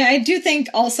 And I do think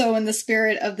also, in the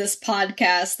spirit of this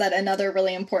podcast, that another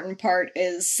really important part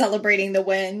is celebrating the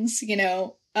wins,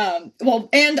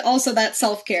 and also that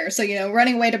self-care. So,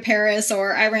 running away to Paris,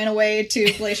 or I ran away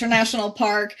to Glacier National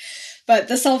Park, but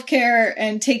the self-care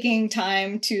and taking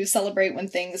time to celebrate when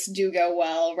things do go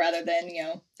well, rather than,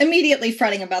 immediately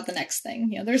fretting about the next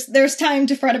thing. There's time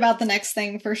to fret about the next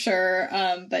thing for sure.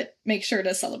 But make sure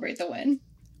to celebrate the win.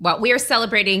 Well, we are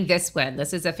celebrating this win.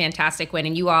 This is a fantastic win.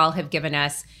 And you all have given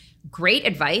us great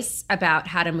advice about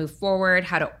how to move forward,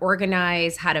 how to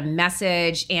organize, how to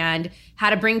message, and how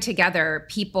to bring together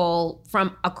people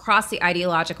from across the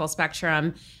ideological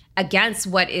spectrum against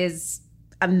what is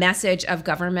a message of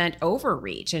government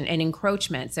overreach and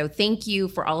encroachment. So thank you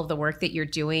for all of the work that you're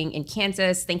doing in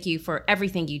Kansas. Thank you for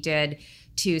everything you did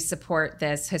to support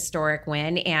this historic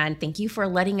win. And thank you for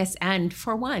letting us end,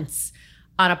 for once,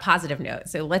 on a positive note.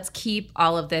 So let's keep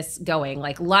all of this going.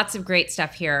 Lots of great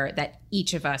stuff here that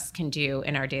each of us can do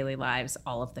in our daily lives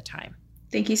all of the time.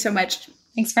 Thank you so much.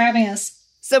 Thanks for having us.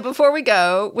 So before we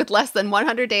go, with less than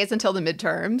 100 days until the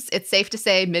midterms, it's safe to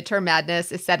say midterm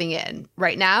madness is setting in.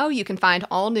 Right now, you can find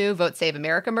all new Vote Save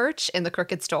America merch in the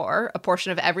Crooked Store. A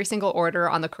portion of every single order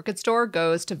on the Crooked Store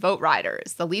goes to Vote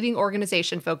Riders, the leading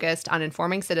organization focused on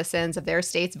informing citizens of their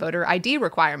state's voter ID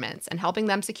requirements and helping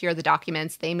them secure the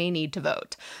documents they may need to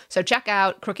vote. So check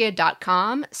out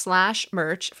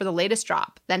crooked.com/merch for the latest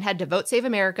drop. Then head to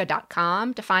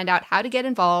votesaveamerica.com to find out how to get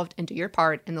involved and do your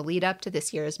part in the lead up to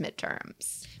this year's midterms.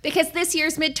 votes. Because this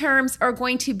year's midterms are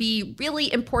going to be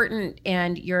really important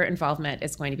and your involvement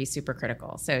is going to be super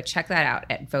critical. So check that out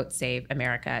at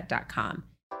votesaveamerica.com.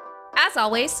 As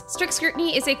always, Strict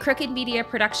Scrutiny is a Crooked Media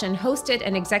production hosted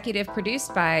and executive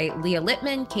produced by Leah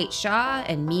Littman, Kate Shaw,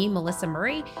 and me, Melissa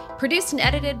Murray. Produced and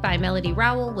edited by Melody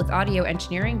Rowell with audio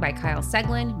engineering by Kyle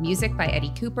Seglin, music by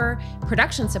Eddie Cooper,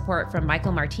 production support from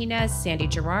Michael Martinez, Sandy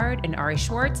Gerard, and Ari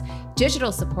Schwartz,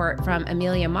 digital support from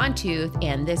Amelia Montooth,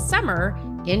 and this summer,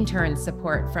 intern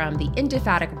support from the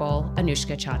indefatigable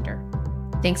Anushka Chander.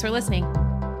 Thanks for listening.